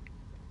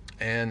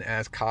 And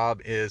as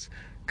Cobb is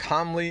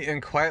calmly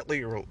and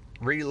quietly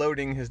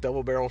reloading his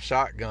double-barrel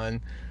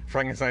shotgun,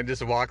 Frankenstein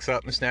just walks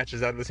up and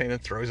snatches out of his hand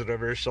and throws it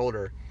over his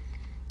shoulder.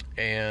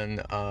 And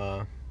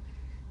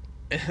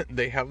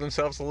they have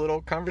themselves a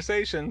little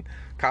conversation.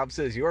 Cobb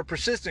says, "You're a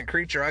persistent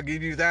creature, I'll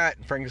give you that."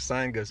 And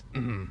Frankenstein goes,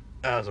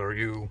 "As are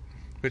you,"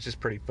 which is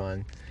pretty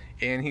fun.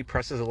 And he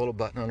presses a little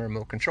button on a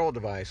remote control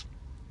device.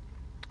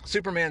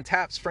 Superman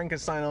taps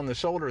Frankenstein on the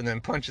shoulder and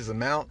then punches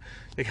him out.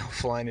 They go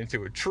flying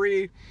into a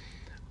tree.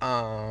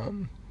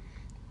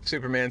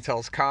 Superman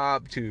tells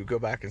Cobb to go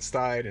back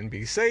inside and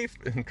be safe,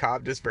 and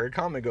Cobb just very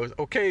calmly goes,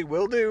 "Okay,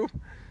 will do."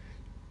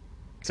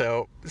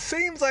 So, it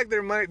seems like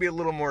there might be a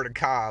little more to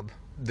Cobb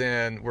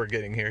than we're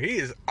getting here. He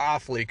is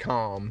awfully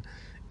calm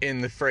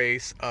in the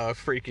face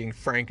of freaking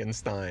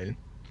Frankenstein.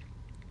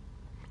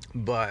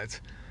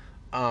 But,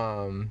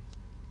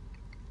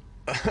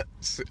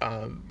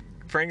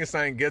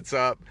 Frankenstein gets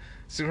up,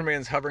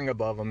 Superman's hovering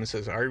above him and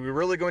says, "Are we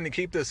really going to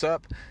keep this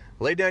up?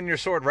 Lay down your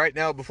sword right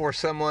now before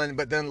someone,"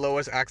 but then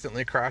Lois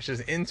accidentally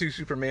crashes into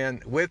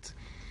Superman with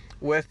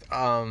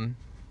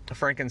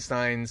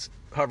Frankenstein's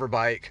hover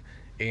bike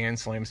and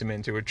slams him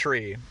into a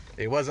tree.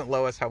 It wasn't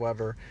Lois,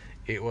 however.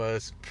 It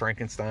was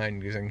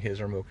Frankenstein using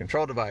his remote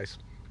control device.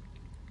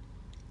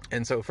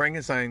 And so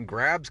Frankenstein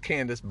grabs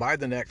Candace by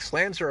the neck,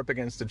 slams her up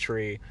against a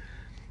tree,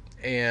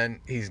 and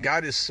he's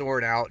got his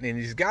sword out, and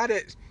he's got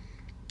it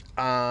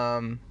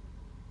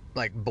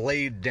like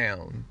blade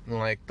down,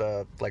 like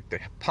the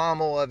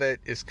pommel of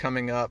it is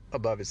coming up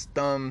above his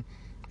thumb,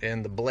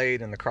 and the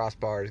blade and the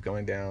crossbar is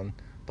going down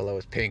below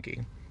his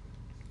pinky.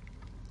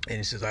 And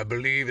he says, "I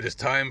believe it is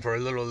time for a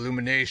little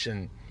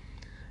illumination."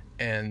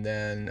 And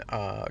then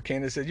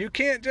Candace says, "You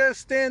can't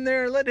just stand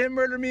there and let him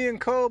murder me in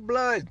cold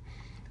blood."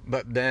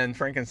 But then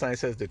Frankenstein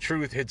says, "The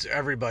truth hits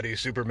everybody,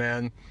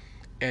 Superman."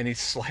 And he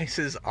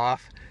slices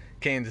off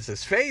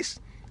Candace's face,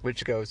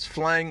 which goes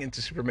flying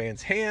into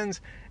Superman's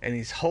hands, and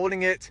he's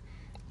holding it,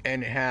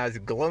 and it has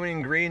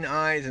glowing green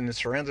eyes and is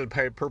surrounded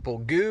by purple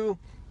goo.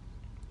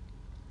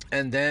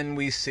 And then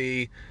we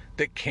see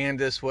that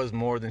Candace was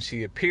more than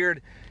she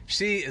appeared.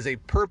 She is a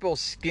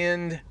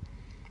purple-skinned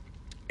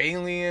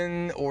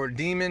alien or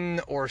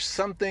demon or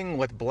something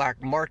with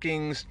black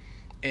markings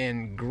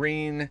and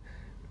green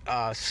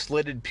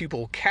slitted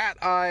pupil cat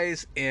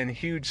eyes and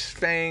huge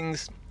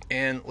fangs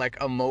and like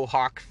a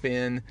mohawk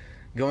fin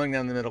going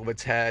down the middle of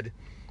its head.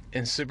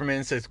 And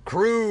Superman says,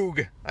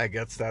 "Krug," I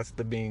guess that's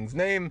the being's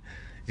name,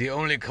 "the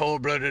only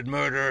cold-blooded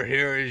murderer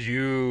here is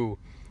you."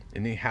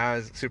 And he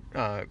has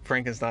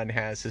Frankenstein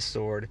has his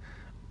sword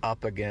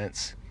up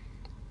against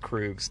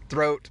Krug's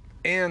throat.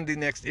 And the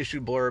next issue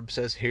blurb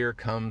says, "Here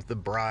comes the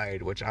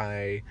bride," which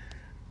I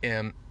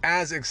am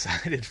as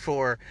excited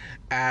for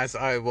as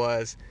I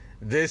was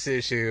this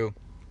issue,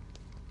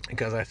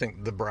 because I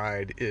think the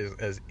bride is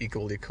as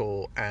equally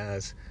cool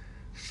as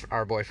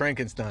our boy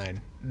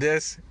Frankenstein.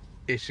 This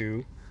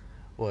issue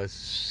was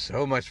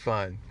so much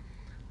fun.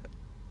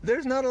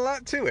 There's not a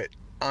lot to it.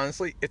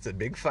 Honestly, it's a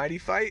big fighty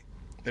fight.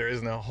 There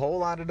isn't a whole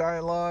lot of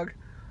dialogue.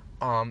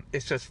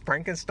 It's just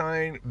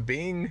Frankenstein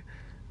being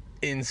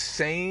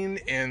insane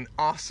and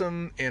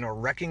awesome and a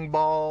wrecking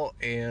ball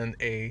and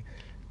a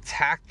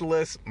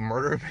tactless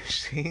murder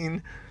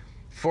machine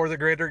for the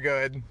greater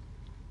good,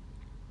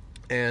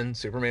 and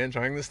Superman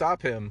trying to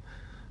stop him,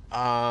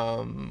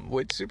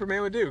 which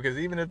Superman would do, because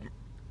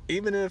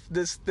even if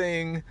this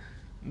thing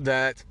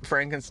that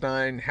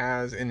Frankenstein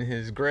has in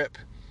his grip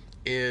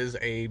is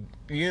a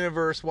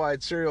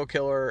universe-wide serial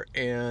killer,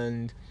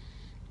 and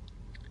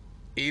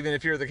even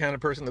if you're the kind of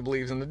person that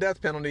believes in the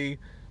death penalty,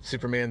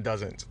 Superman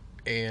doesn't.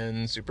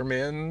 And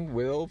Superman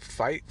will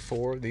fight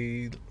for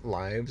the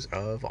lives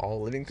of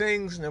all living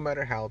things, no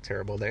matter how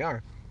terrible they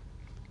are.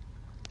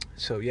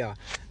 So yeah,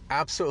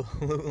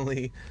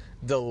 absolutely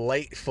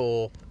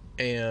delightful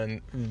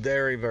and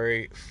very,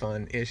 very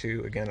fun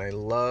issue. Again, I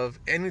love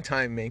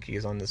anytime Mankey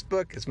is on this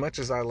book. As much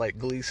as I like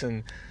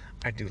Gleason,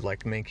 I do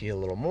like Mankey a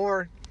little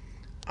more.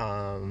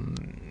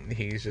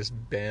 He's just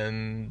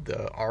been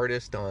the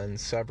artist on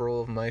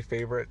several of my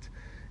favorite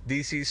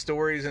DC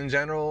stories in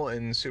general,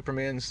 and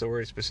Superman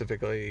stories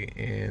specifically,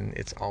 and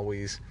it's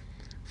always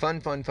fun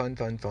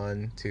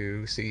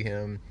to see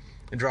him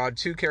draw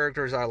two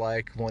characters I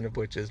like, one of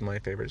which is my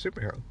favorite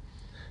superhero.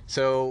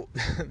 So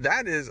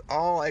that is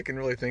all I can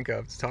really think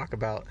of to talk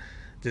about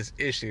this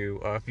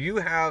issue. If you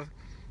have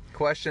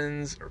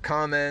questions or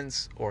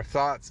comments or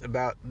thoughts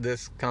about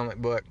this comic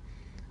book,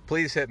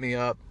 please hit me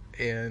up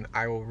and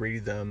I will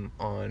read them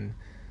on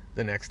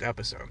the next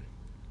episode.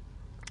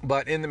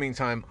 But in the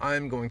meantime,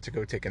 I'm going to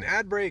go take an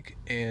ad break,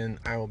 and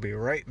I will be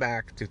right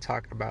back to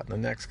talk about the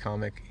next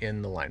comic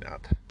in the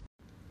lineup.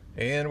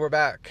 And we're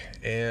back.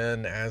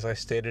 And as I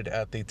stated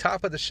at the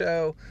top of the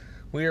show,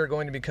 we are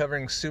going to be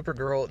covering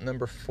Supergirl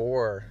number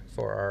 4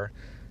 for our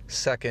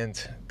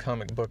second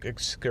comic book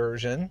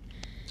excursion.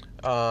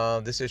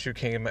 This issue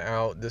came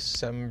out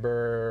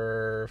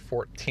December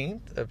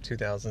 14th of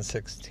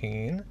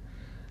 2016.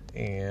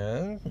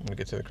 And let me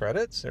get to the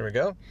credits. There we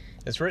go.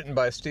 It's written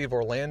by Steve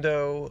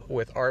Orlando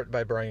with art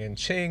by Brian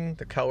Ching.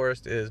 The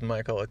colorist is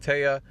Michael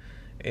Attea,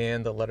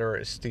 and the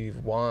letterer is Steve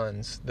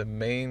Wands. The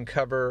main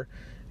cover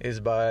is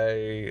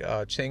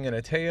by Ching and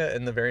Attea,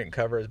 and the variant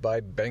cover is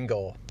by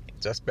Bengal,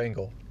 just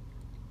Bengal.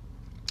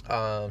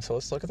 So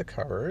let's look at the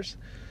covers.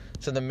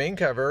 So the main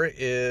cover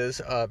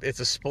is it's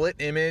a split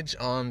image.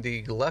 On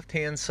the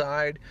left-hand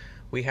side,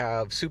 we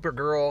have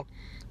Supergirl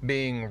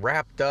being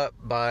wrapped up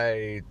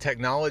by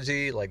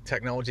technology, like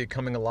technology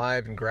coming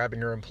alive and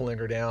grabbing her and pulling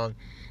her down.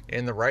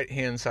 And the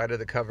right-hand side of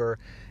the cover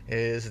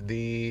is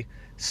the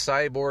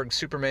cyborg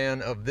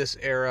Superman of this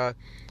era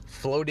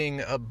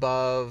floating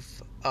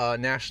above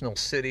National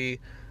City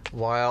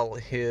while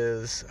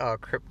his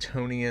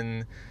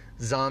Kryptonian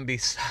zombie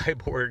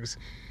cyborgs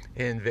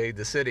invade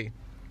the city.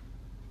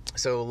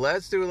 So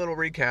let's do a little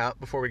recap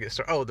before we get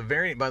started. Oh, the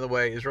variant, by the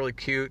way, is really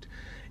cute.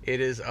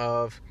 It is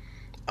of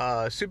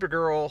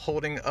Supergirl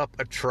holding up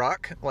a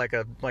truck, like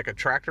a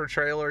tractor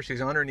trailer.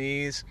 She's on her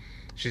knees.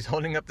 She's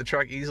holding up the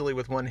truck easily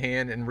with one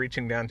hand and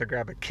reaching down to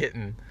grab a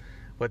kitten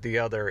with the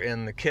other.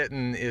 And the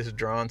kitten is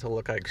drawn to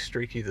look like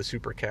Streaky the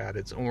Super Cat.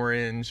 It's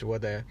orange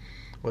with a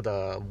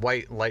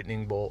white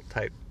lightning bolt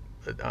type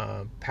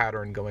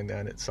pattern going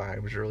down its side.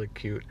 It was really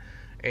cute.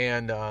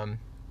 And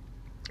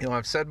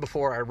I've said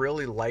before, I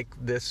really like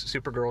this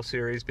Supergirl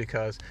series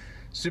because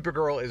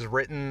Supergirl is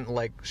written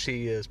like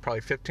she is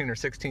probably 15 or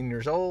 16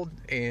 years old,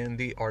 and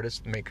the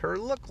artists make her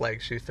look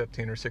like she's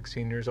 15 or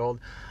 16 years old,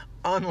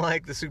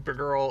 unlike the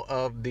Supergirl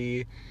of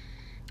the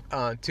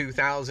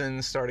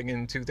 2000s, starting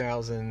in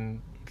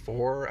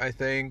 2004, I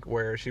think,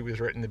 where she was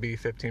written to be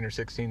 15 or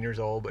 16 years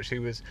old, but she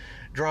was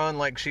drawn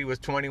like she was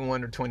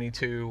 21 or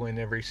 22 when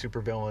every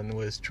supervillain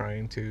was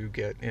trying to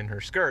get in her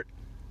skirt,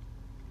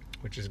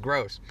 which is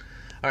gross.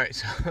 All right,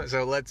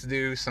 so let's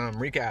do some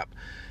recap.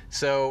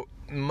 So,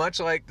 much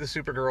like the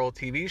Supergirl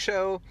TV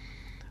show,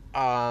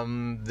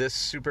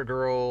 this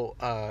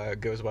Supergirl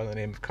goes by the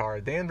name of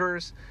Kara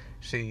Danvers.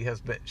 She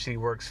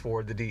works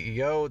for the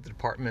DEO, the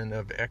Department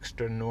of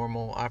Extra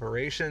Normal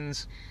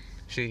Operations.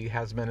 She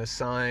has been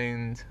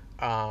assigned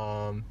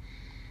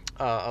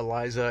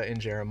Eliza and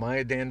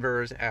Jeremiah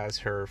Danvers as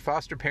her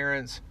foster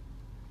parents.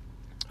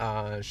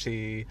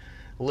 She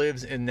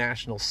lives in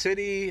National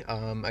City.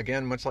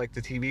 Again, much like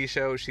the TV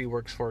show, she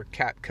works for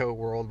Catco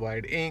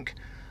Worldwide Inc.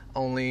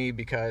 Only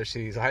because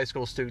she's a high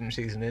school student,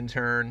 she's an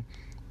intern,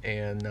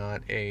 and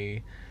not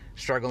a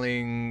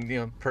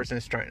struggling, person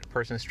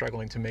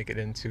struggling to make it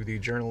into the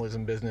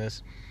journalism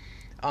business.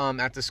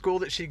 At the school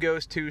that she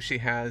goes to, she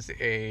has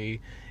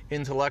a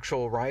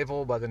intellectual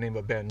rival by the name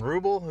of Ben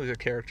Rubel, who's a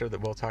character that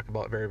we'll talk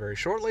about very, very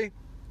shortly.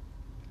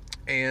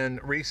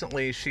 And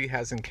recently, she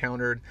has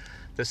encountered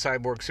the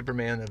cyborg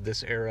Superman of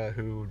this era,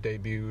 who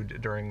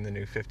debuted during the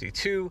New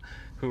 52,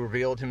 who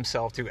revealed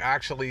himself to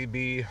actually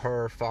be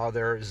her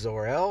father,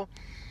 Zor-El.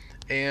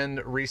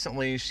 And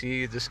recently,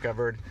 she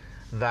discovered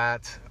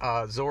that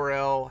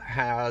Zor-El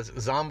has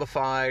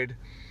zombified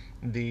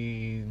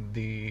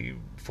the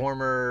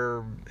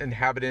former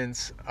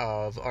inhabitants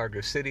of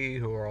Argo City,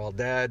 who are all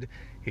dead.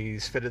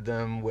 He's fitted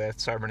them with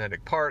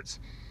cybernetic parts,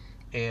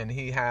 and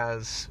he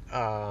has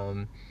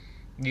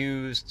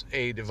used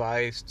a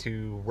device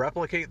to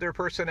replicate their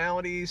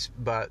personalities,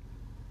 but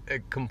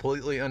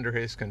completely under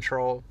his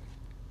control.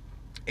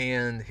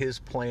 And his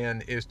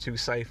plan is to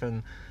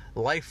siphon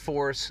life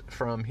force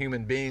from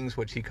human beings,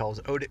 which he calls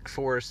Odic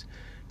force,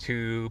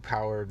 to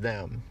power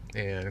them.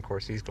 And of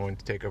course, he's going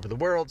to take over the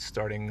world,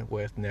 starting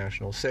with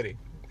National City.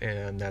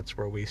 And that's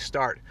where we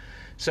start.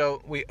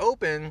 So we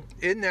open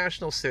in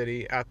National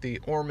City at the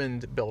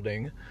Ormond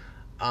building.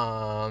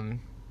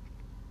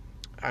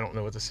 I don't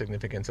know what the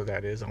significance of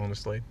that is,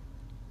 honestly.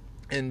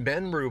 And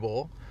Ben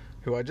Rubel,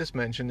 who I just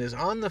mentioned, is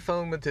on the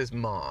phone with his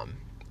mom.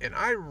 And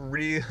I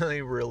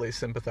really, really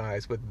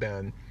sympathize with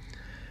Ben.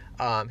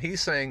 He's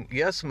saying,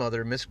 "Yes,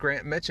 Mother, Miss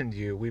Grant mentioned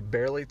you. We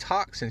barely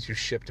talked since you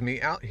shipped me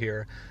out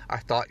here. I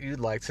thought you'd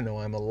like to know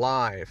I'm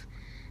alive."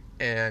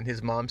 And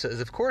his mom says,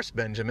 "Of course,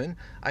 Benjamin.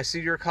 I see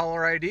your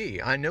caller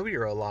ID. I know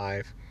you're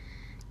alive."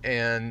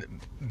 And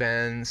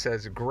Ben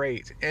says,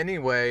 "Great.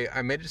 Anyway,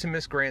 I made it to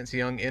Miss Grant's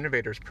Young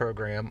Innovators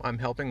program. I'm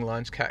helping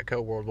launch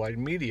Catco Worldwide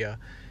Media."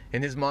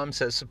 And his mom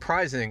says,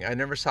 "Surprising. I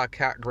never saw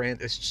Cat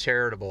Grant as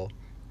charitable."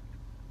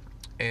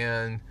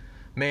 And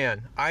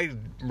man, I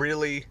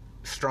really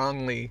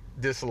strongly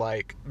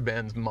dislike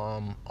Ben's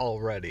mom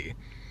already.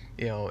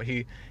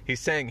 He's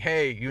saying,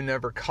 "Hey, you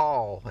never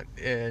call,"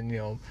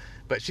 and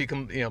but she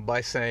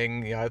by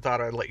saying, "I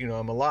thought I'd let you know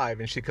I'm alive,"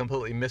 and she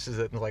completely misses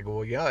it and is like,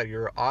 "Well, yeah,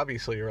 you're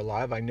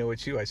alive. I know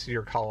it's you. I see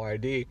your caller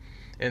ID,"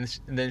 and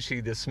then she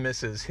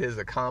dismisses his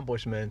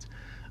accomplishment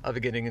of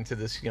getting into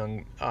this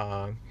young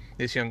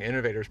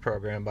innovators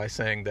program by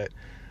saying that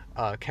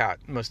Kat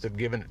must have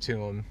given it to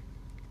him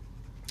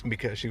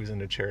because she was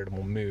in a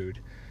charitable mood.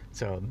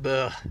 So,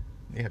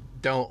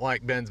 don't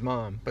like Ben's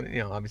mom, but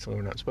obviously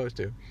we're not supposed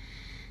to.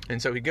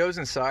 And so he goes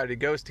inside. He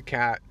goes to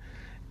Kat.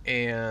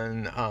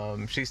 And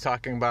she's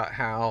talking about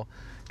how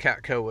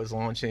Catco was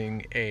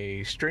launching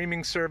a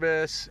streaming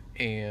service,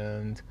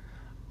 and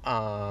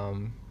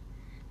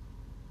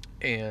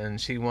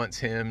she wants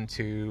him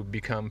to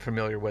become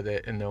familiar with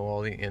it and know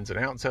all the ins and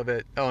outs of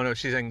it. Oh no,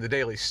 she's saying the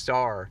Daily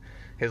Star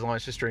has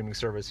launched a streaming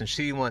service, and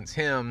she wants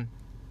him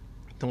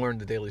to learn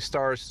the Daily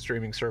Star's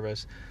streaming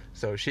service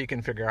so she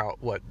can figure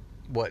out what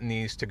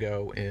needs to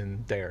go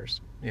in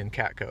theirs, in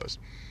Catco's.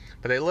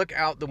 But they look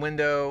out the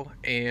window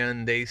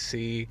and they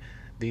see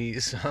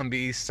these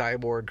zombie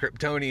cyborg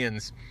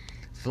Kryptonians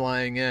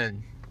flying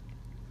in,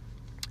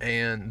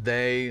 and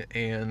they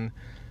and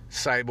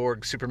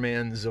cyborg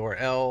Superman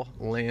Zor-El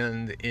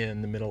land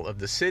in the middle of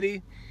the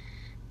city.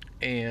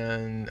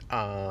 And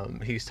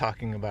he's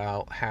talking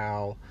about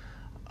how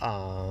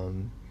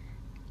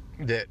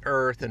that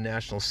Earth and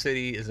National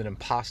City is an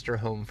imposter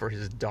home for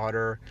his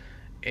daughter,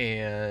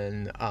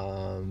 and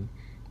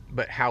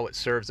but how it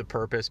serves a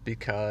purpose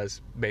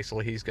because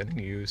basically he's going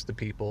to use the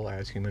people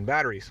as human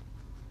batteries.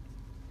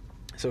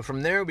 So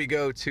from there we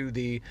go to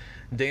the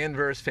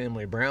Danvers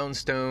family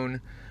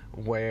brownstone,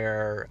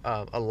 where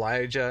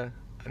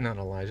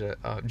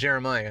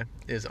Jeremiah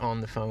is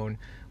on the phone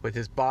with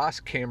his boss,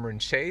 Cameron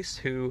Chase,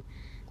 who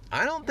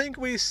I don't think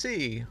we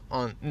see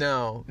on...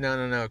 No,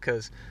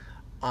 because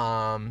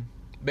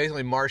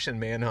basically Martian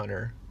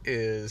Manhunter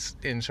is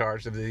in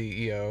charge of the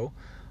DEO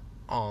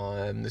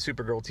on the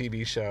Supergirl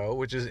TV show,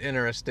 which is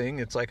interesting.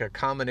 It's like a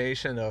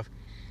combination of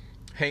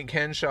Hank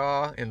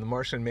Henshaw and the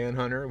Martian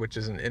Manhunter, which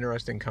is an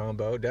interesting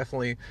combo.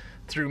 Definitely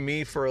threw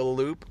me for a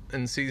loop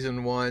in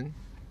season 1.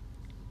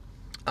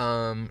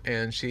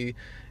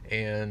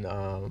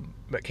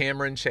 But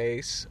Cameron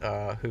Chase,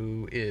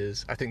 who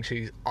is, I think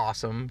she's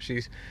awesome.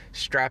 She's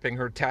strapping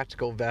her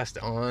tactical vest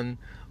on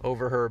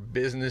over her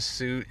business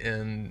suit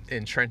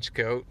and trench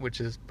coat,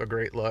 which is a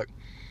great look,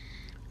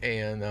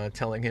 and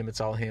telling him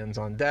it's all hands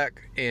on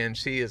deck. And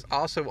she is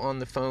also on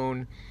the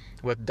phone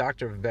with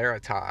Dr.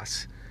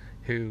 Veritas,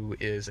 who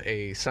is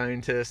a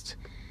scientist.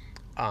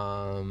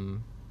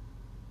 And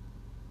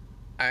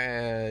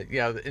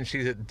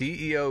she's at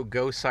DEO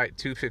Go Site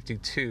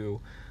 252,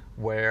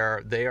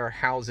 where they are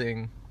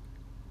housing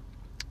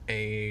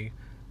a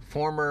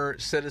former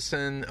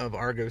citizen of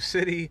Argo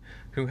City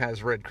who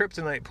has red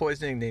kryptonite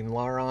poisoning named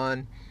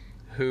Laron,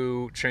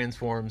 who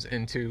transforms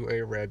into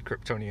a red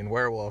Kryptonian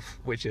werewolf,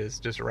 which is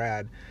just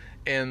rad.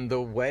 And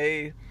the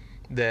way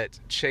that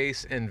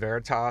Chase and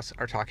Veritas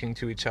are talking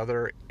to each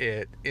other,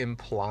 it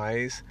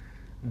implies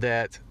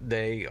that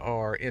they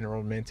are in a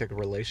romantic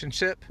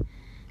relationship,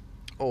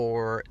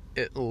 or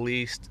at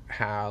least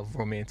have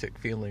romantic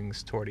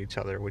feelings toward each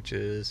other, which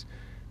is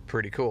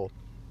pretty cool.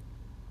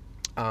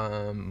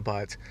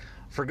 But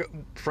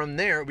from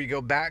there, we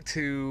go back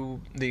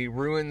to the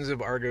ruins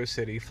of Argo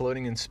City,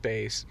 floating in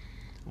space,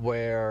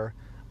 where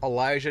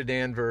Elijah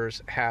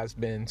Danvers has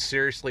been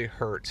seriously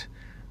hurt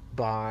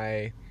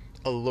by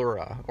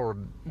Allura, or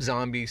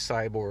zombie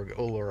cyborg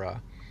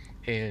Allura,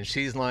 and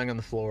she's lying on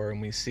the floor,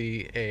 and we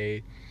see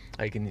an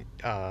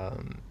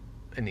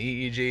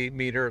EEG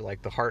meter,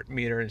 like the heart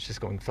meter, and it's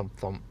just going thump,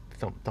 thump,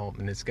 thump, thump,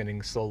 and it's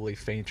getting slowly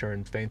fainter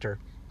and fainter.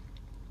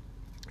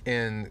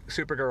 And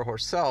Supergirl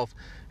herself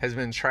has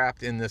been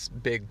trapped in this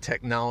big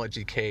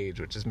technology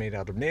cage, which is made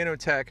out of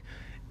nanotech,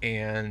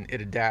 and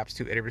it adapts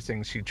to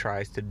everything she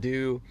tries to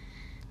do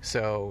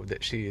so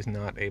that she is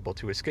not able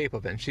to escape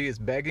of it. And she is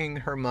begging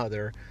her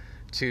mother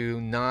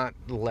to not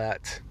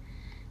let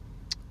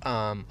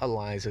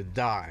Eliza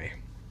die.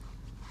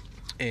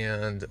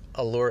 And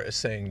Allura is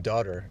saying,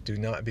 "Daughter, do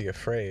not be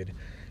afraid.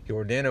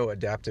 Your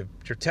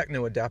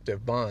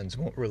techno-adaptive bonds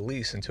won't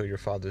release until your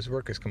father's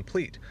work is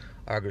complete.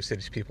 Argo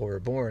City's people were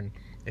born,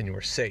 and you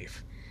are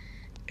safe."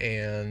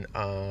 And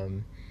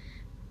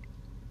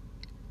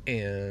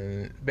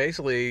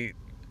basically,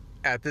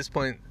 at this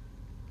point,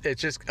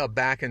 it's just a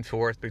back and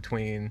forth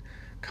between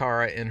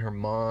Kara and her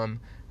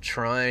mom,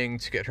 trying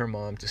to get her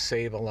mom to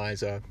save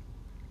Eliza.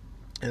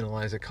 And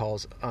Eliza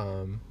calls,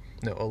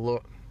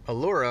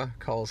 Allura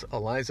calls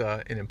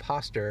Eliza an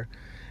imposter,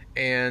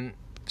 and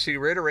she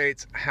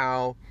reiterates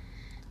how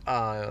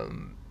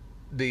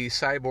the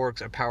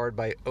cyborgs are powered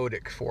by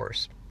Odic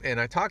force. And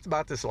I talked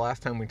about this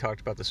last time we talked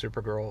about the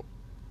Supergirl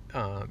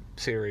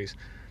series.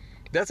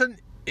 That's an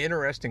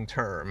interesting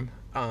term.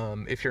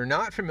 If you're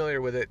not familiar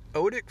with it,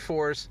 Odic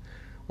force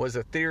was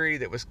a theory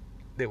that was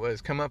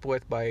come up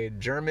with by a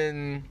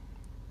German,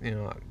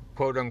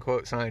 quote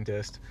unquote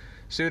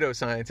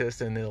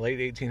pseudoscientist in the late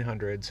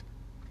 1800s.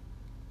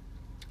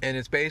 And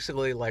it's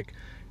basically like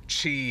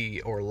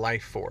chi, or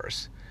life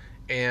force.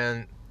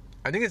 And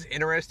I think it's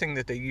interesting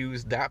that they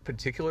use that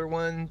particular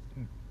one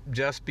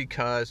just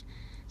because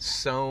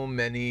so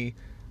many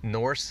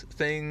Norse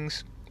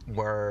things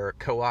were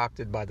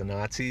co-opted by the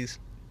Nazis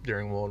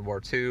during World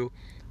War II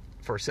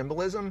for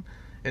symbolism.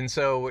 And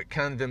so it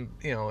kind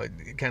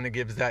of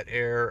gives that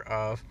air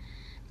of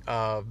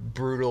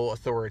brutal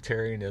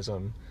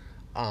authoritarianism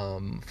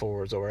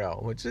for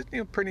Zor-El, which is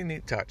pretty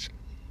neat touch.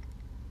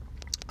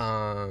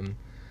 So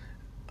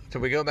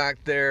we go back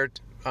there.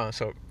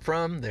 So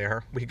from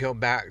there, we go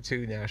back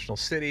to National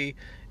City,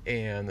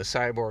 and the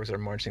cyborgs are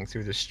marching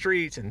through the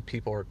streets, and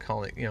people are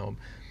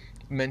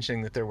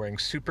mentioning that they're wearing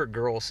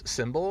Supergirl's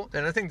symbol.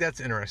 And I think that's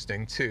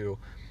interesting too,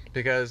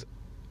 because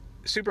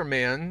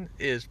Superman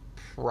is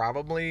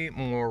probably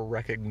more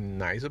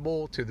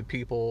recognizable to the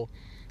people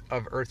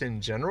of Earth in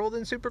general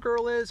than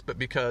Supergirl is, but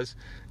because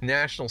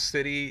National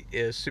City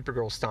is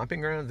Supergirl's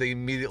stomping ground, they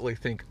immediately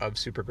think of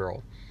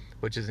Supergirl,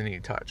 which is a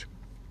neat touch.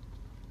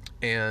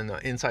 And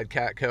inside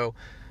Catco,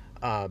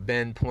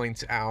 Ben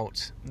points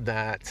out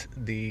that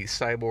the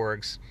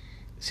cyborgs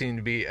seem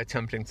to be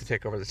attempting to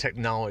take over the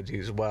technology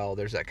as well.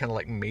 There's that kind of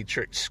like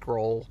matrix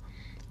scroll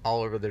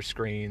all over their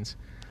screens.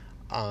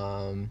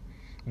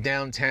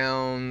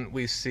 Downtown,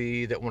 we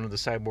see that one of the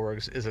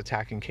cyborgs is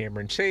attacking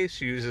Cameron Chase.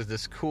 She uses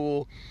this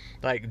cool,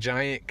 like,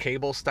 giant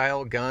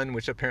cable-style gun,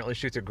 which apparently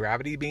shoots a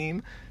gravity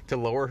beam to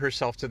lower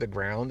herself to the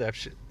ground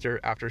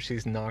after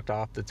she's knocked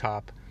off the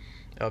top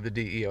of the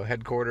DEO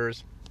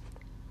headquarters.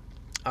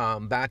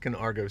 Back in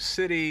Argo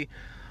City,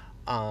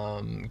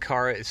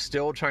 Kara is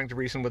still trying to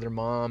reason with her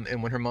mom,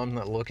 and when her mom's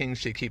not looking,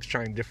 she keeps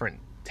trying different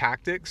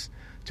tactics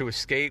to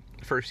escape.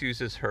 First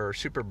uses her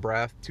super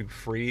breath to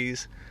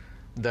freeze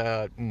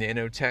the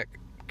nanotech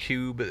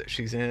cube that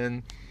she's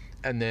in,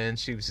 and then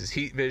she uses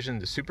heat vision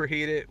to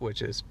superheat it,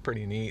 which is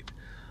pretty neat.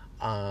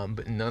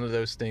 But none of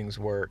those things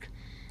work.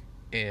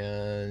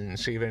 and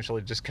she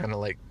eventually just kind of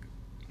like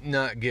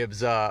not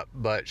gives up,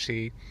 but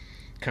she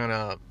kind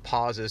of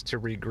pauses to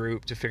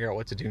regroup to figure out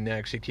what to do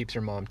next. She keeps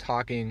her mom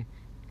talking,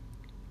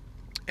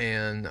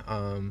 and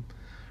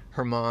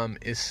her mom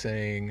is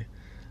saying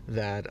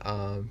that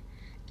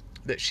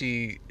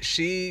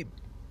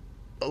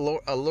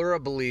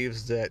Allura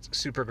believes that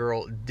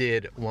Supergirl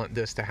did want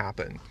this to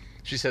happen.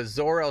 She says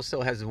Zor-El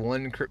still has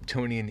one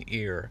Kryptonian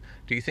ear.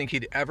 Do you think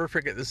he'd ever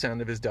forget the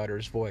sound of his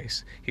daughter's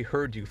voice? He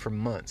heard you for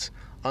months.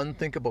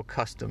 Unthinkable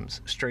customs,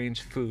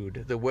 strange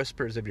food, the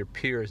whispers of your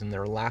peers in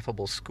their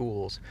laughable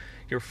schools,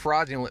 your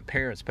fraudulent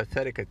parents'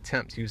 pathetic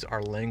attempt to use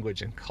our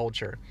language and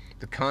culture,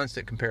 the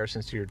constant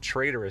comparisons to your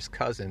traitorous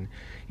cousin.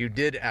 You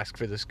did ask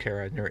for this,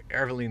 Kara, near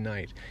every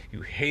night.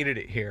 You hated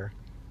it here.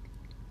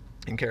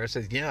 And Kara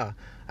says, yeah,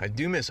 I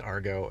do miss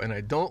Argo, and I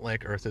don't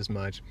like Earth as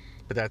much,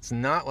 but that's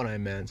not what I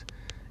meant.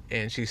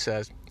 And she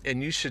says,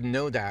 and you should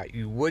know that.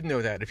 You would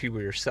know that if you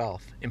were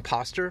yourself.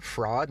 Imposter,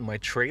 fraud, my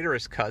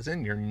traitorous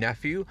cousin, your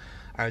nephew.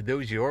 Are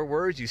those your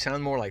words? You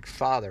sound more like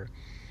father.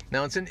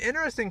 Now, it's an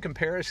interesting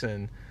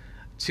comparison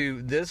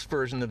to this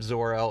version of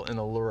Zor-El and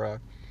Allura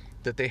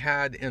that they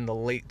had in the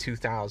late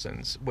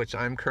 2000s, which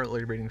I'm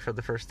currently reading for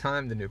the first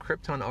time, the new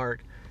Krypton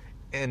arc.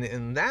 And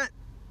in that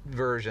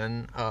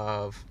version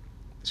of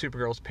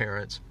Supergirl's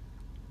parents,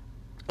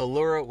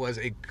 Allura was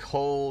a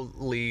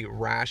coldly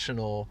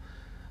rational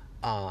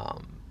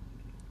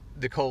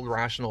the cold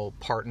rational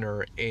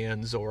partner,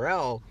 and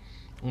Zor-El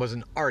was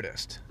an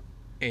artist.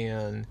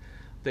 And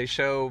they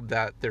show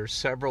that there's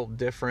several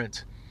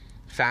different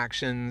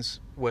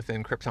factions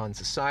within Krypton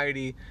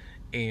society,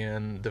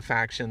 and the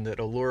faction that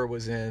Allura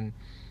was in,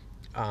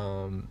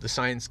 the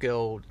Science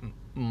Guild,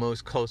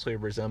 most closely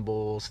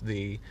resembles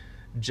the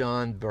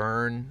John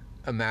Byrne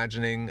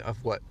imagining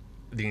of what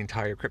the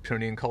entire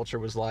Kryptonian culture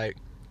was like,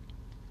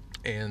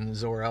 and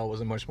Zor-El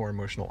was a much more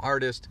emotional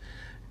artist.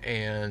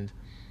 And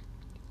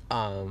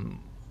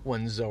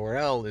when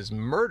Zor-El is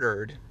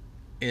murdered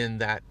in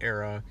that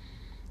era,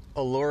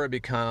 Allura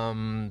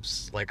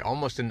becomes like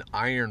almost an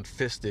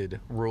iron-fisted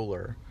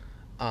ruler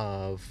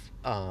of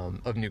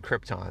New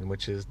Krypton,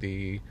 which is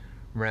the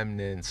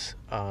remnants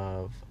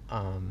of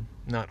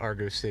not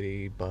Argo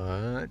City,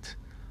 but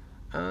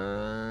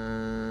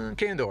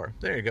Kandor.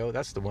 There you go,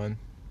 that's the one.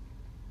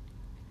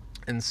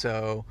 And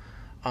so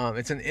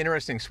it's an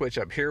interesting switch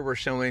up here. We're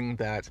showing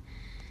that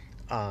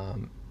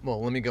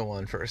well, let me go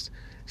on first.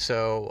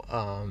 So,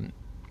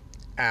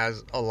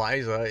 as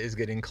Eliza is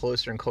getting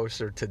closer and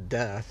closer to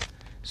death,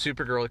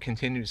 Supergirl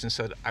continues and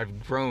said,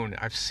 I've grown,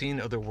 I've seen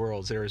other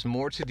worlds. There is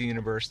more to the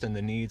universe than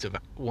the needs of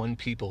one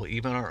people,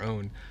 even our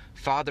own.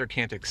 Father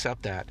can't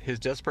accept that. His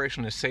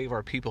desperation to save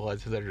our people led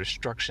to their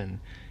destruction.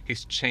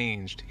 He's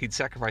changed. He'd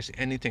sacrifice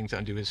anything to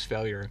undo his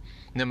failure.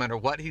 No matter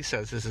what he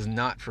says, this is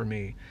not for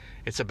me.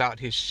 It's about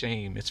his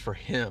shame. It's for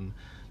him.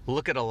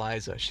 Look at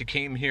Eliza. She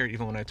came here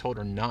even when I told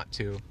her not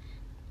to.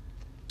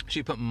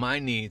 She put my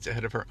needs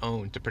ahead of her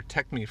own to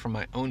protect me from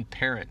my own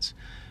parents.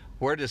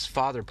 Where does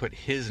Father put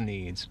his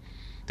needs?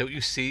 Don't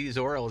you see?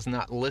 Zor-El is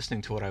not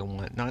listening to what I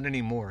want. Not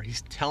anymore.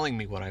 He's telling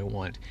me what I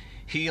want.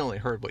 He only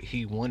heard what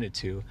he wanted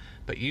to.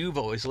 But you've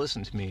always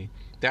listened to me.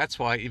 That's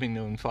why, even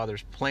knowing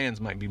Father's plans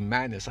might be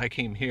madness, I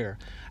came here.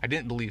 I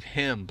didn't believe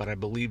him, but I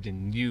believed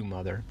in you,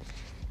 Mother.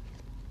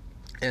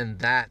 And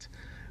that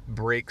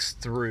breaks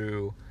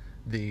through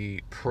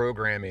the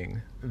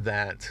programming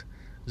that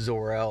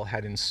Zor-El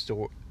had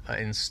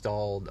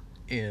installed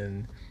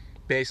in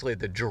basically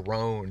the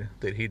drone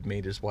that he'd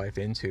made his wife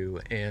into.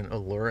 And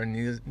Allura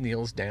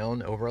kneels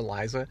down over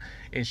Eliza,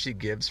 and she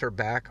gives her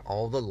back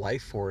all the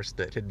life force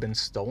that had been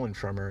stolen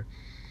from her.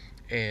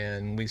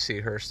 And we see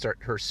her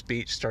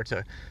speech start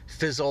to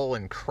fizzle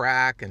and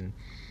crack, and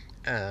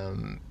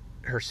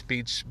her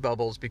speech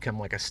bubbles become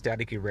like a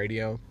staticky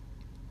radio.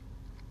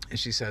 And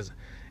she says,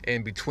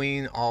 and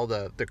between all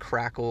the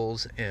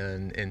crackles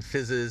and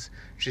fizzes,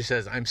 she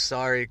says, I'm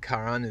sorry,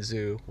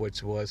 Karanazu,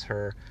 which was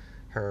her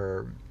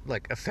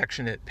like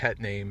affectionate pet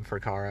name for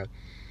Kara.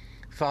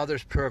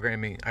 Father's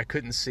programming, I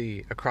couldn't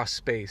see, across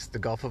space, the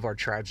gulf of our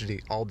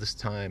tragedy all this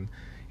time.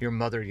 Your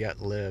mother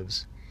yet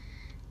lives.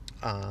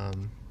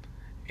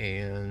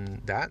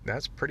 And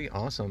that's pretty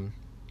awesome.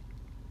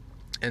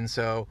 And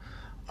so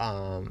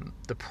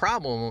the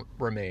problem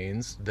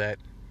remains that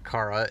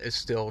Kara is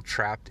still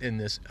trapped in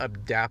this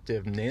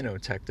adaptive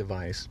nanotech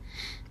device.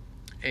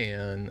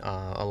 And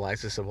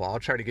Eliza said, well, I'll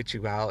try to get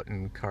you out.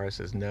 And Kara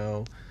says,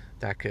 no,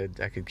 that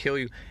could kill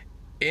you.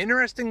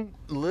 Interesting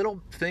little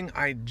thing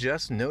I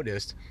just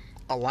noticed.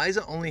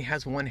 Eliza only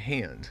has one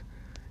hand.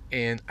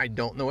 And I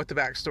don't know what the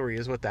backstory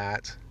is with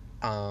that.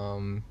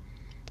 I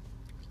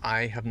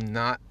have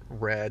not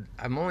read.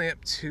 I'm only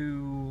up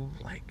to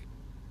like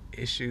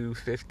issue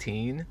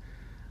 15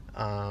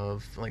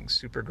 of like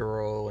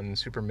Supergirl and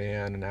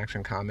Superman and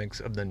Action Comics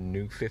of the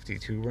new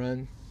 52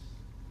 run,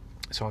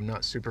 so I'm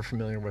not super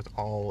familiar with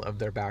all of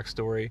their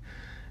backstory.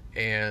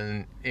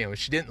 And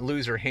she didn't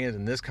lose her hand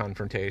in this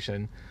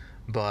confrontation,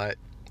 but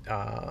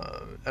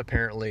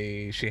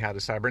apparently she had a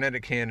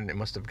cybernetic hand, and it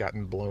must have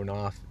gotten blown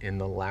off in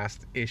the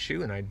last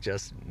issue, and I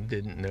just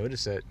didn't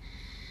notice it.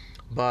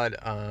 But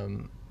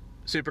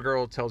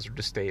Supergirl tells her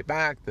to stay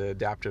back. The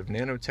adaptive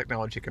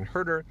nanotechnology can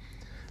hurt her,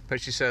 but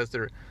she says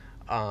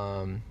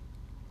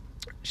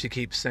she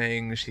keeps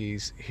saying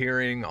she's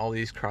hearing all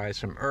these cries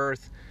from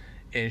Earth,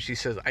 and she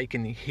says, I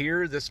can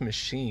hear this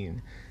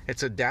machine.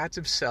 Its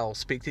adaptive cells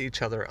speak to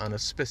each other on a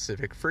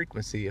specific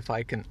frequency. If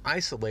I can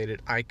isolate it,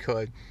 I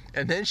could.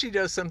 And then she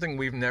does something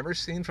we've never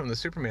seen from the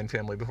Superman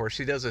family before.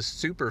 She does a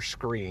super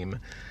scream,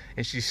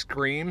 and she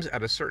screams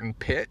at a certain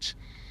pitch,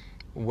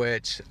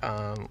 which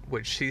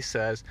she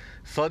says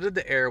flooded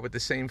the air with the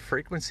same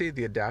frequency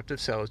the adaptive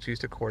cells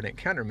used to coordinate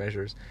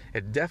countermeasures.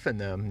 It deafened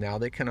them. Now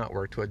they cannot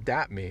work to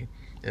adapt me.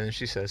 And then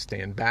she says,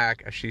 stand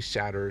back, as she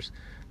shatters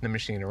the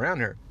machine around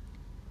her.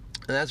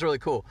 And that's really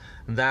cool.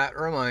 That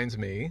reminds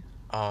me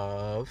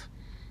of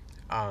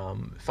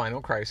Final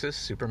Crisis,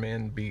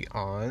 Superman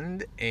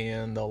Beyond,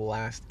 and the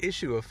last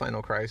issue of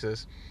Final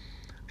Crisis.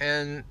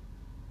 And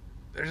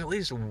there's at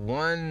least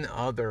one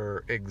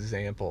other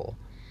example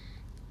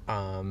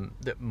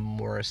that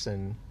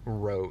Morrison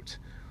wrote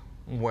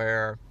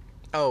where,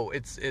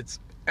 it's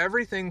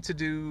everything to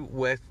do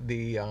with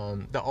the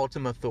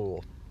Ultima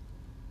Thule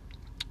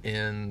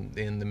in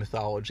the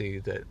mythology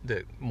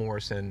that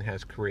Morrison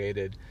has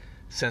created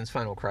since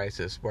Final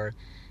Crisis, where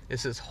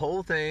it's this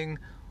whole thing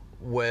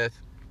where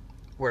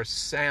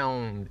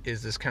sound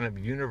is this kind of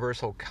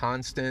universal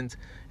constant,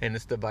 and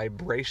it's the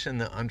vibration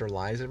that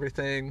underlies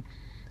everything.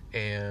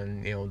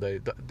 And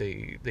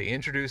they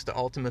introduced the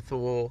Ultima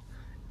Thule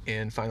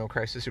in Final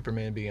Crisis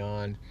Superman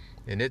Beyond,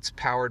 and it's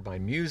powered by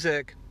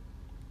music.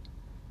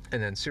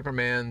 And then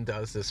Superman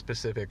does this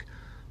specific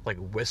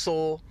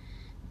whistle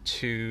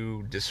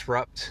to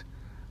disrupt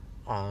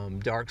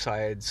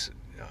Darkseid's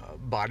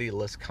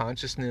bodiless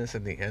consciousness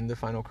at the end of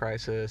Final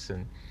Crisis,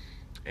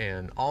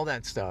 and all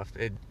that stuff.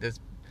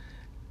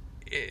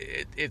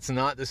 It's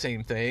not the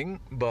same thing,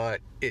 but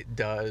it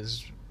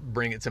does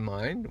bring it to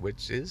mind,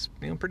 which is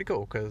pretty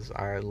cool, because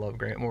I love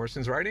Grant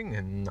Morrison's writing,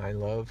 and I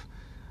love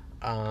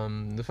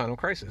the Final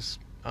Crisis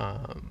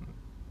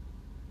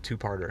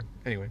two-parter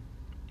anyway.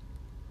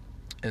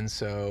 And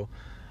so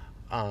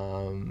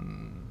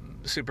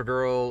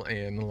Supergirl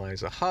and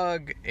Eliza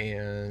hug,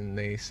 and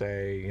they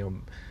say,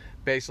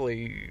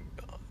 basically,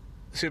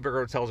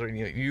 Supergirl tells her,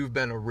 you've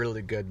been a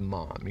really good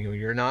mom.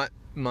 You're not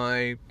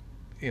my,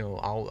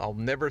 I'll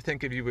never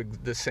think of you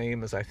the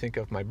same as I think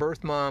of my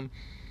birth mom,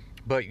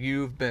 but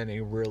you've been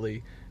a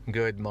really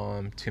good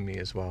mom to me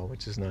as well,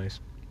 which is nice.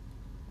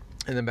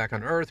 And then back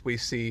on Earth, we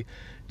see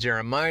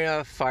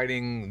Jeremiah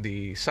fighting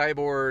the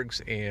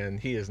cyborgs, and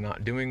he is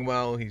not doing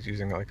well. He's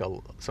using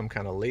some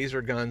kind of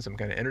laser gun, some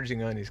kind of energy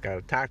gun. He's got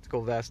a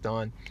tactical vest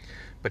on,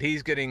 but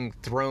he's getting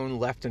thrown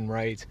left and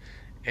right.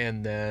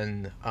 And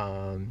then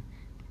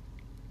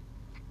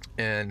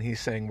and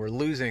he's saying, we're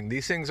losing.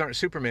 These things aren't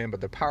Superman,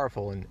 but they're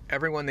powerful, and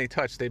everyone they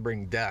touch, they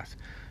bring death.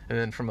 And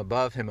then from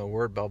above him, a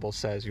word bubble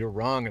says, you're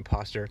wrong,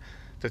 imposter.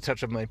 The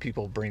touch of my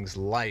people brings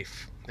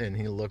life. And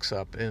he looks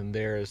up, and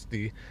there's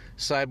the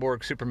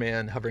cyborg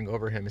Superman hovering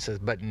over him. He says,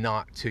 but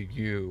not to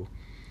you.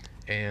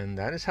 And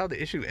that is how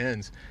the issue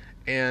ends.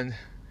 And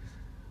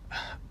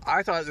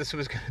I thought this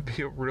was going to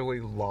be a really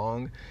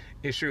long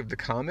issue of the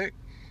comic,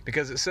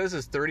 because it says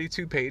it's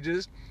 32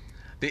 pages.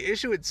 The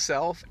issue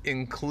itself,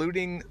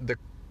 including the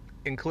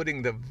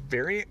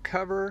variant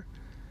cover,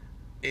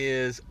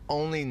 is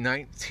only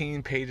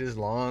 19 pages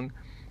long.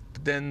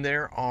 But then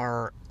there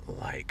are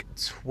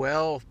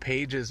 12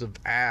 pages of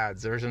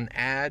ads. There's an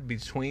ad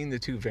between the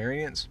two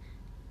variants,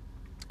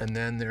 and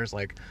then there's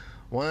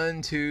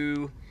 1,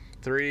 2,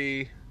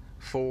 3,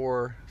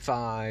 4,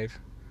 5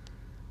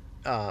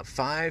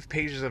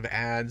 pages of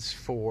ads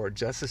for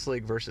Justice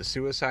League versus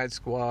Suicide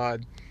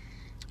Squad,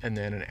 and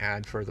then an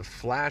ad for the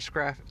Flash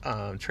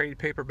trade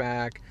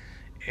paperback,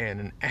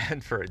 and an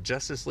ad for a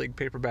Justice League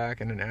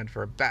paperback, and an ad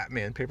for a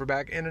Batman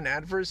paperback, and an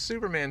ad for a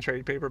Superman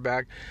trade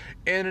paperback,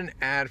 and an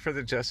ad for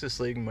the Justice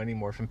League Mighty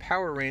Morphin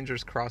Power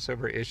Rangers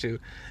crossover issue,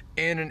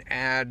 and an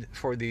ad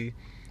for the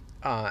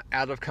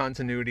out of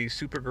continuity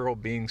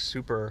Supergirl being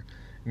super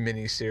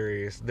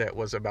miniseries that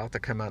was about to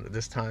come out at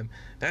this time.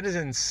 That is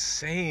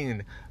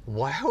insane.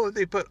 Why would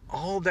they put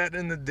all that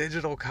in the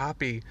digital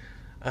copy?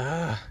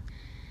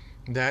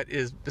 That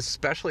is,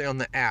 especially on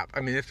the app.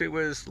 I mean, if it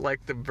was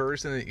the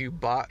version that you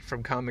bought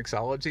from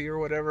Comixology or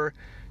whatever,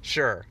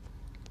 sure.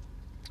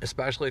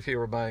 Especially if you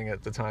were buying it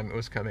at the time it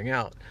was coming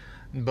out.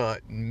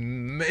 But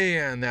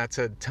man, that's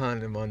a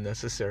ton of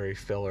unnecessary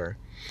filler.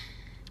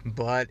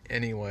 But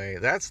anyway,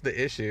 that's the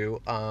issue.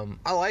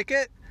 I like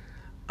it.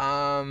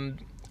 I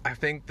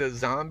think the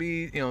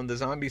zombie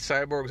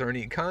cyborgs are a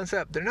neat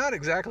concept. They're not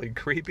exactly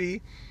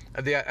creepy.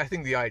 I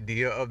think the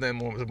idea of them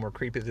was more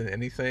creepy than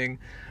anything.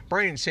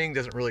 Brian Ching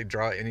doesn't really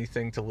draw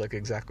anything to look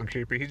exactly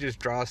creepy. He just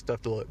draws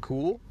stuff to look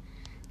cool,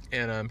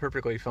 and I'm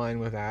perfectly fine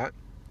with that.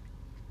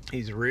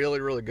 He's really,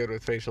 really good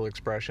with facial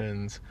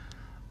expressions,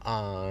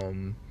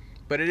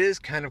 but it is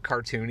kind of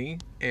cartoony,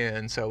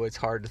 and so it's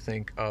hard to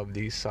think of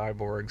these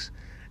cyborgs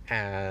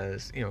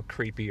as,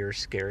 creepy or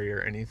scary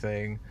or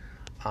anything.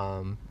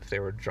 If they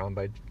were drawn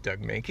by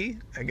Doug Mankey,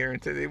 I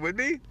guarantee they would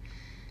be.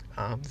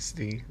 It's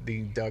the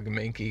Doug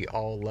Mankey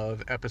All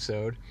Love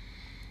episode.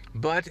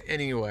 But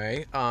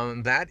anyway,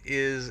 that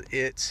is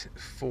it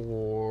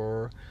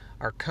for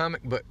our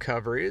comic book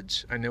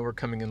coverage. I know we're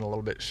coming in a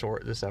little bit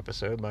short this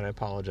episode, but I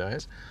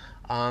apologize.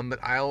 But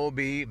I will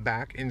be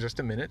back in just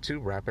a minute to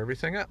wrap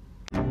everything up.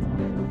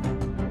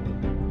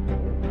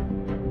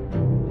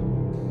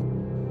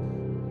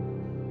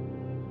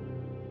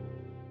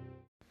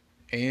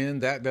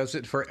 And that does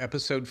it for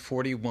episode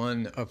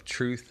 41 of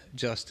Truth,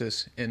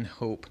 Justice, and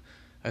Hope,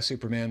 a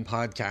Superman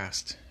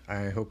podcast.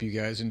 I hope you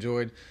guys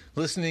enjoyed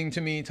listening to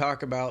me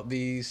talk about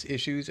these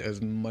issues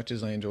as much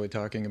as I enjoy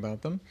talking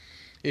about them.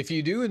 If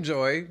you do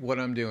enjoy what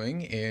I'm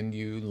doing and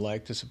you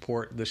like to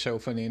support the show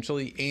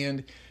financially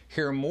and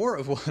hear more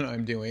of what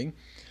I'm doing,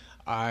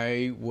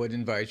 I would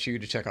invite you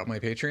to check out my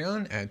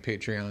Patreon at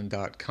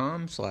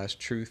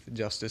patreon.com/Truth,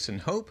 Justice,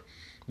 and Hope.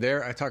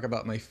 There, I talk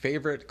about my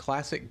favorite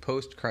classic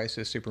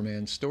post-crisis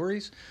Superman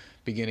stories,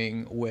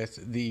 beginning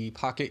with the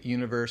Pocket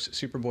Universe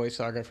Superboy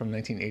saga from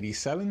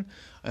 1987.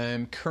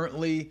 I'm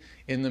currently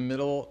in the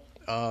middle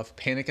of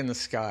Panic in the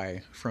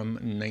Sky from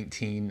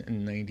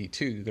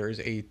 1992. There's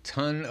a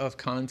ton of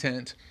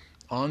content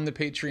on the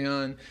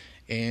Patreon,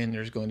 and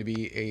there's going to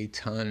be a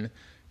ton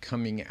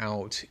coming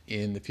out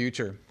in the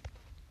future.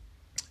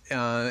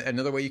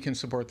 Another way you can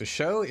support the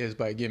show is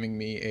by giving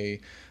me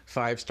a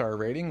 5-star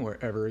rating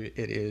wherever it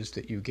is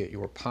that you get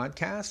your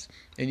podcasts.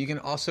 And you can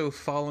also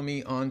follow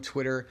me on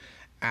Twitter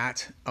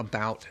at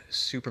About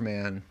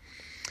Superman.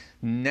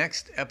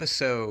 Next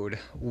episode,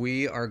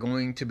 we are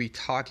going to be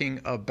talking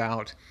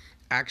about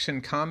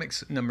Action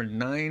Comics number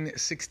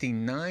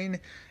 969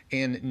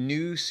 and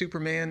New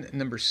Superman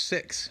number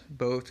 6,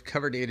 both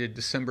cover dated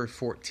December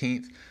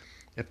 14th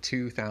of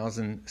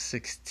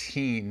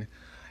 2016.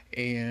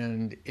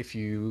 And if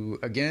you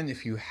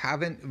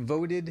haven't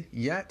voted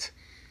yet,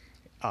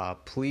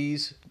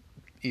 please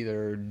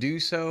either do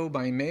so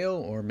by mail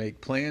or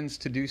make plans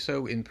to do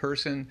so in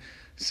person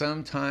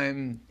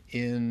sometime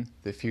in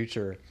the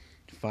future.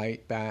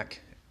 Fight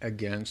back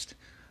against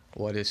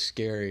what is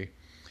scary.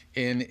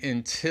 And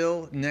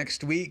until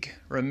next week,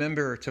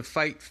 remember to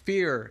fight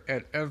fear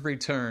at every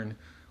turn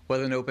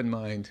with an open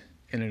mind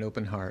and an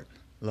open heart.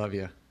 Love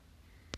ya.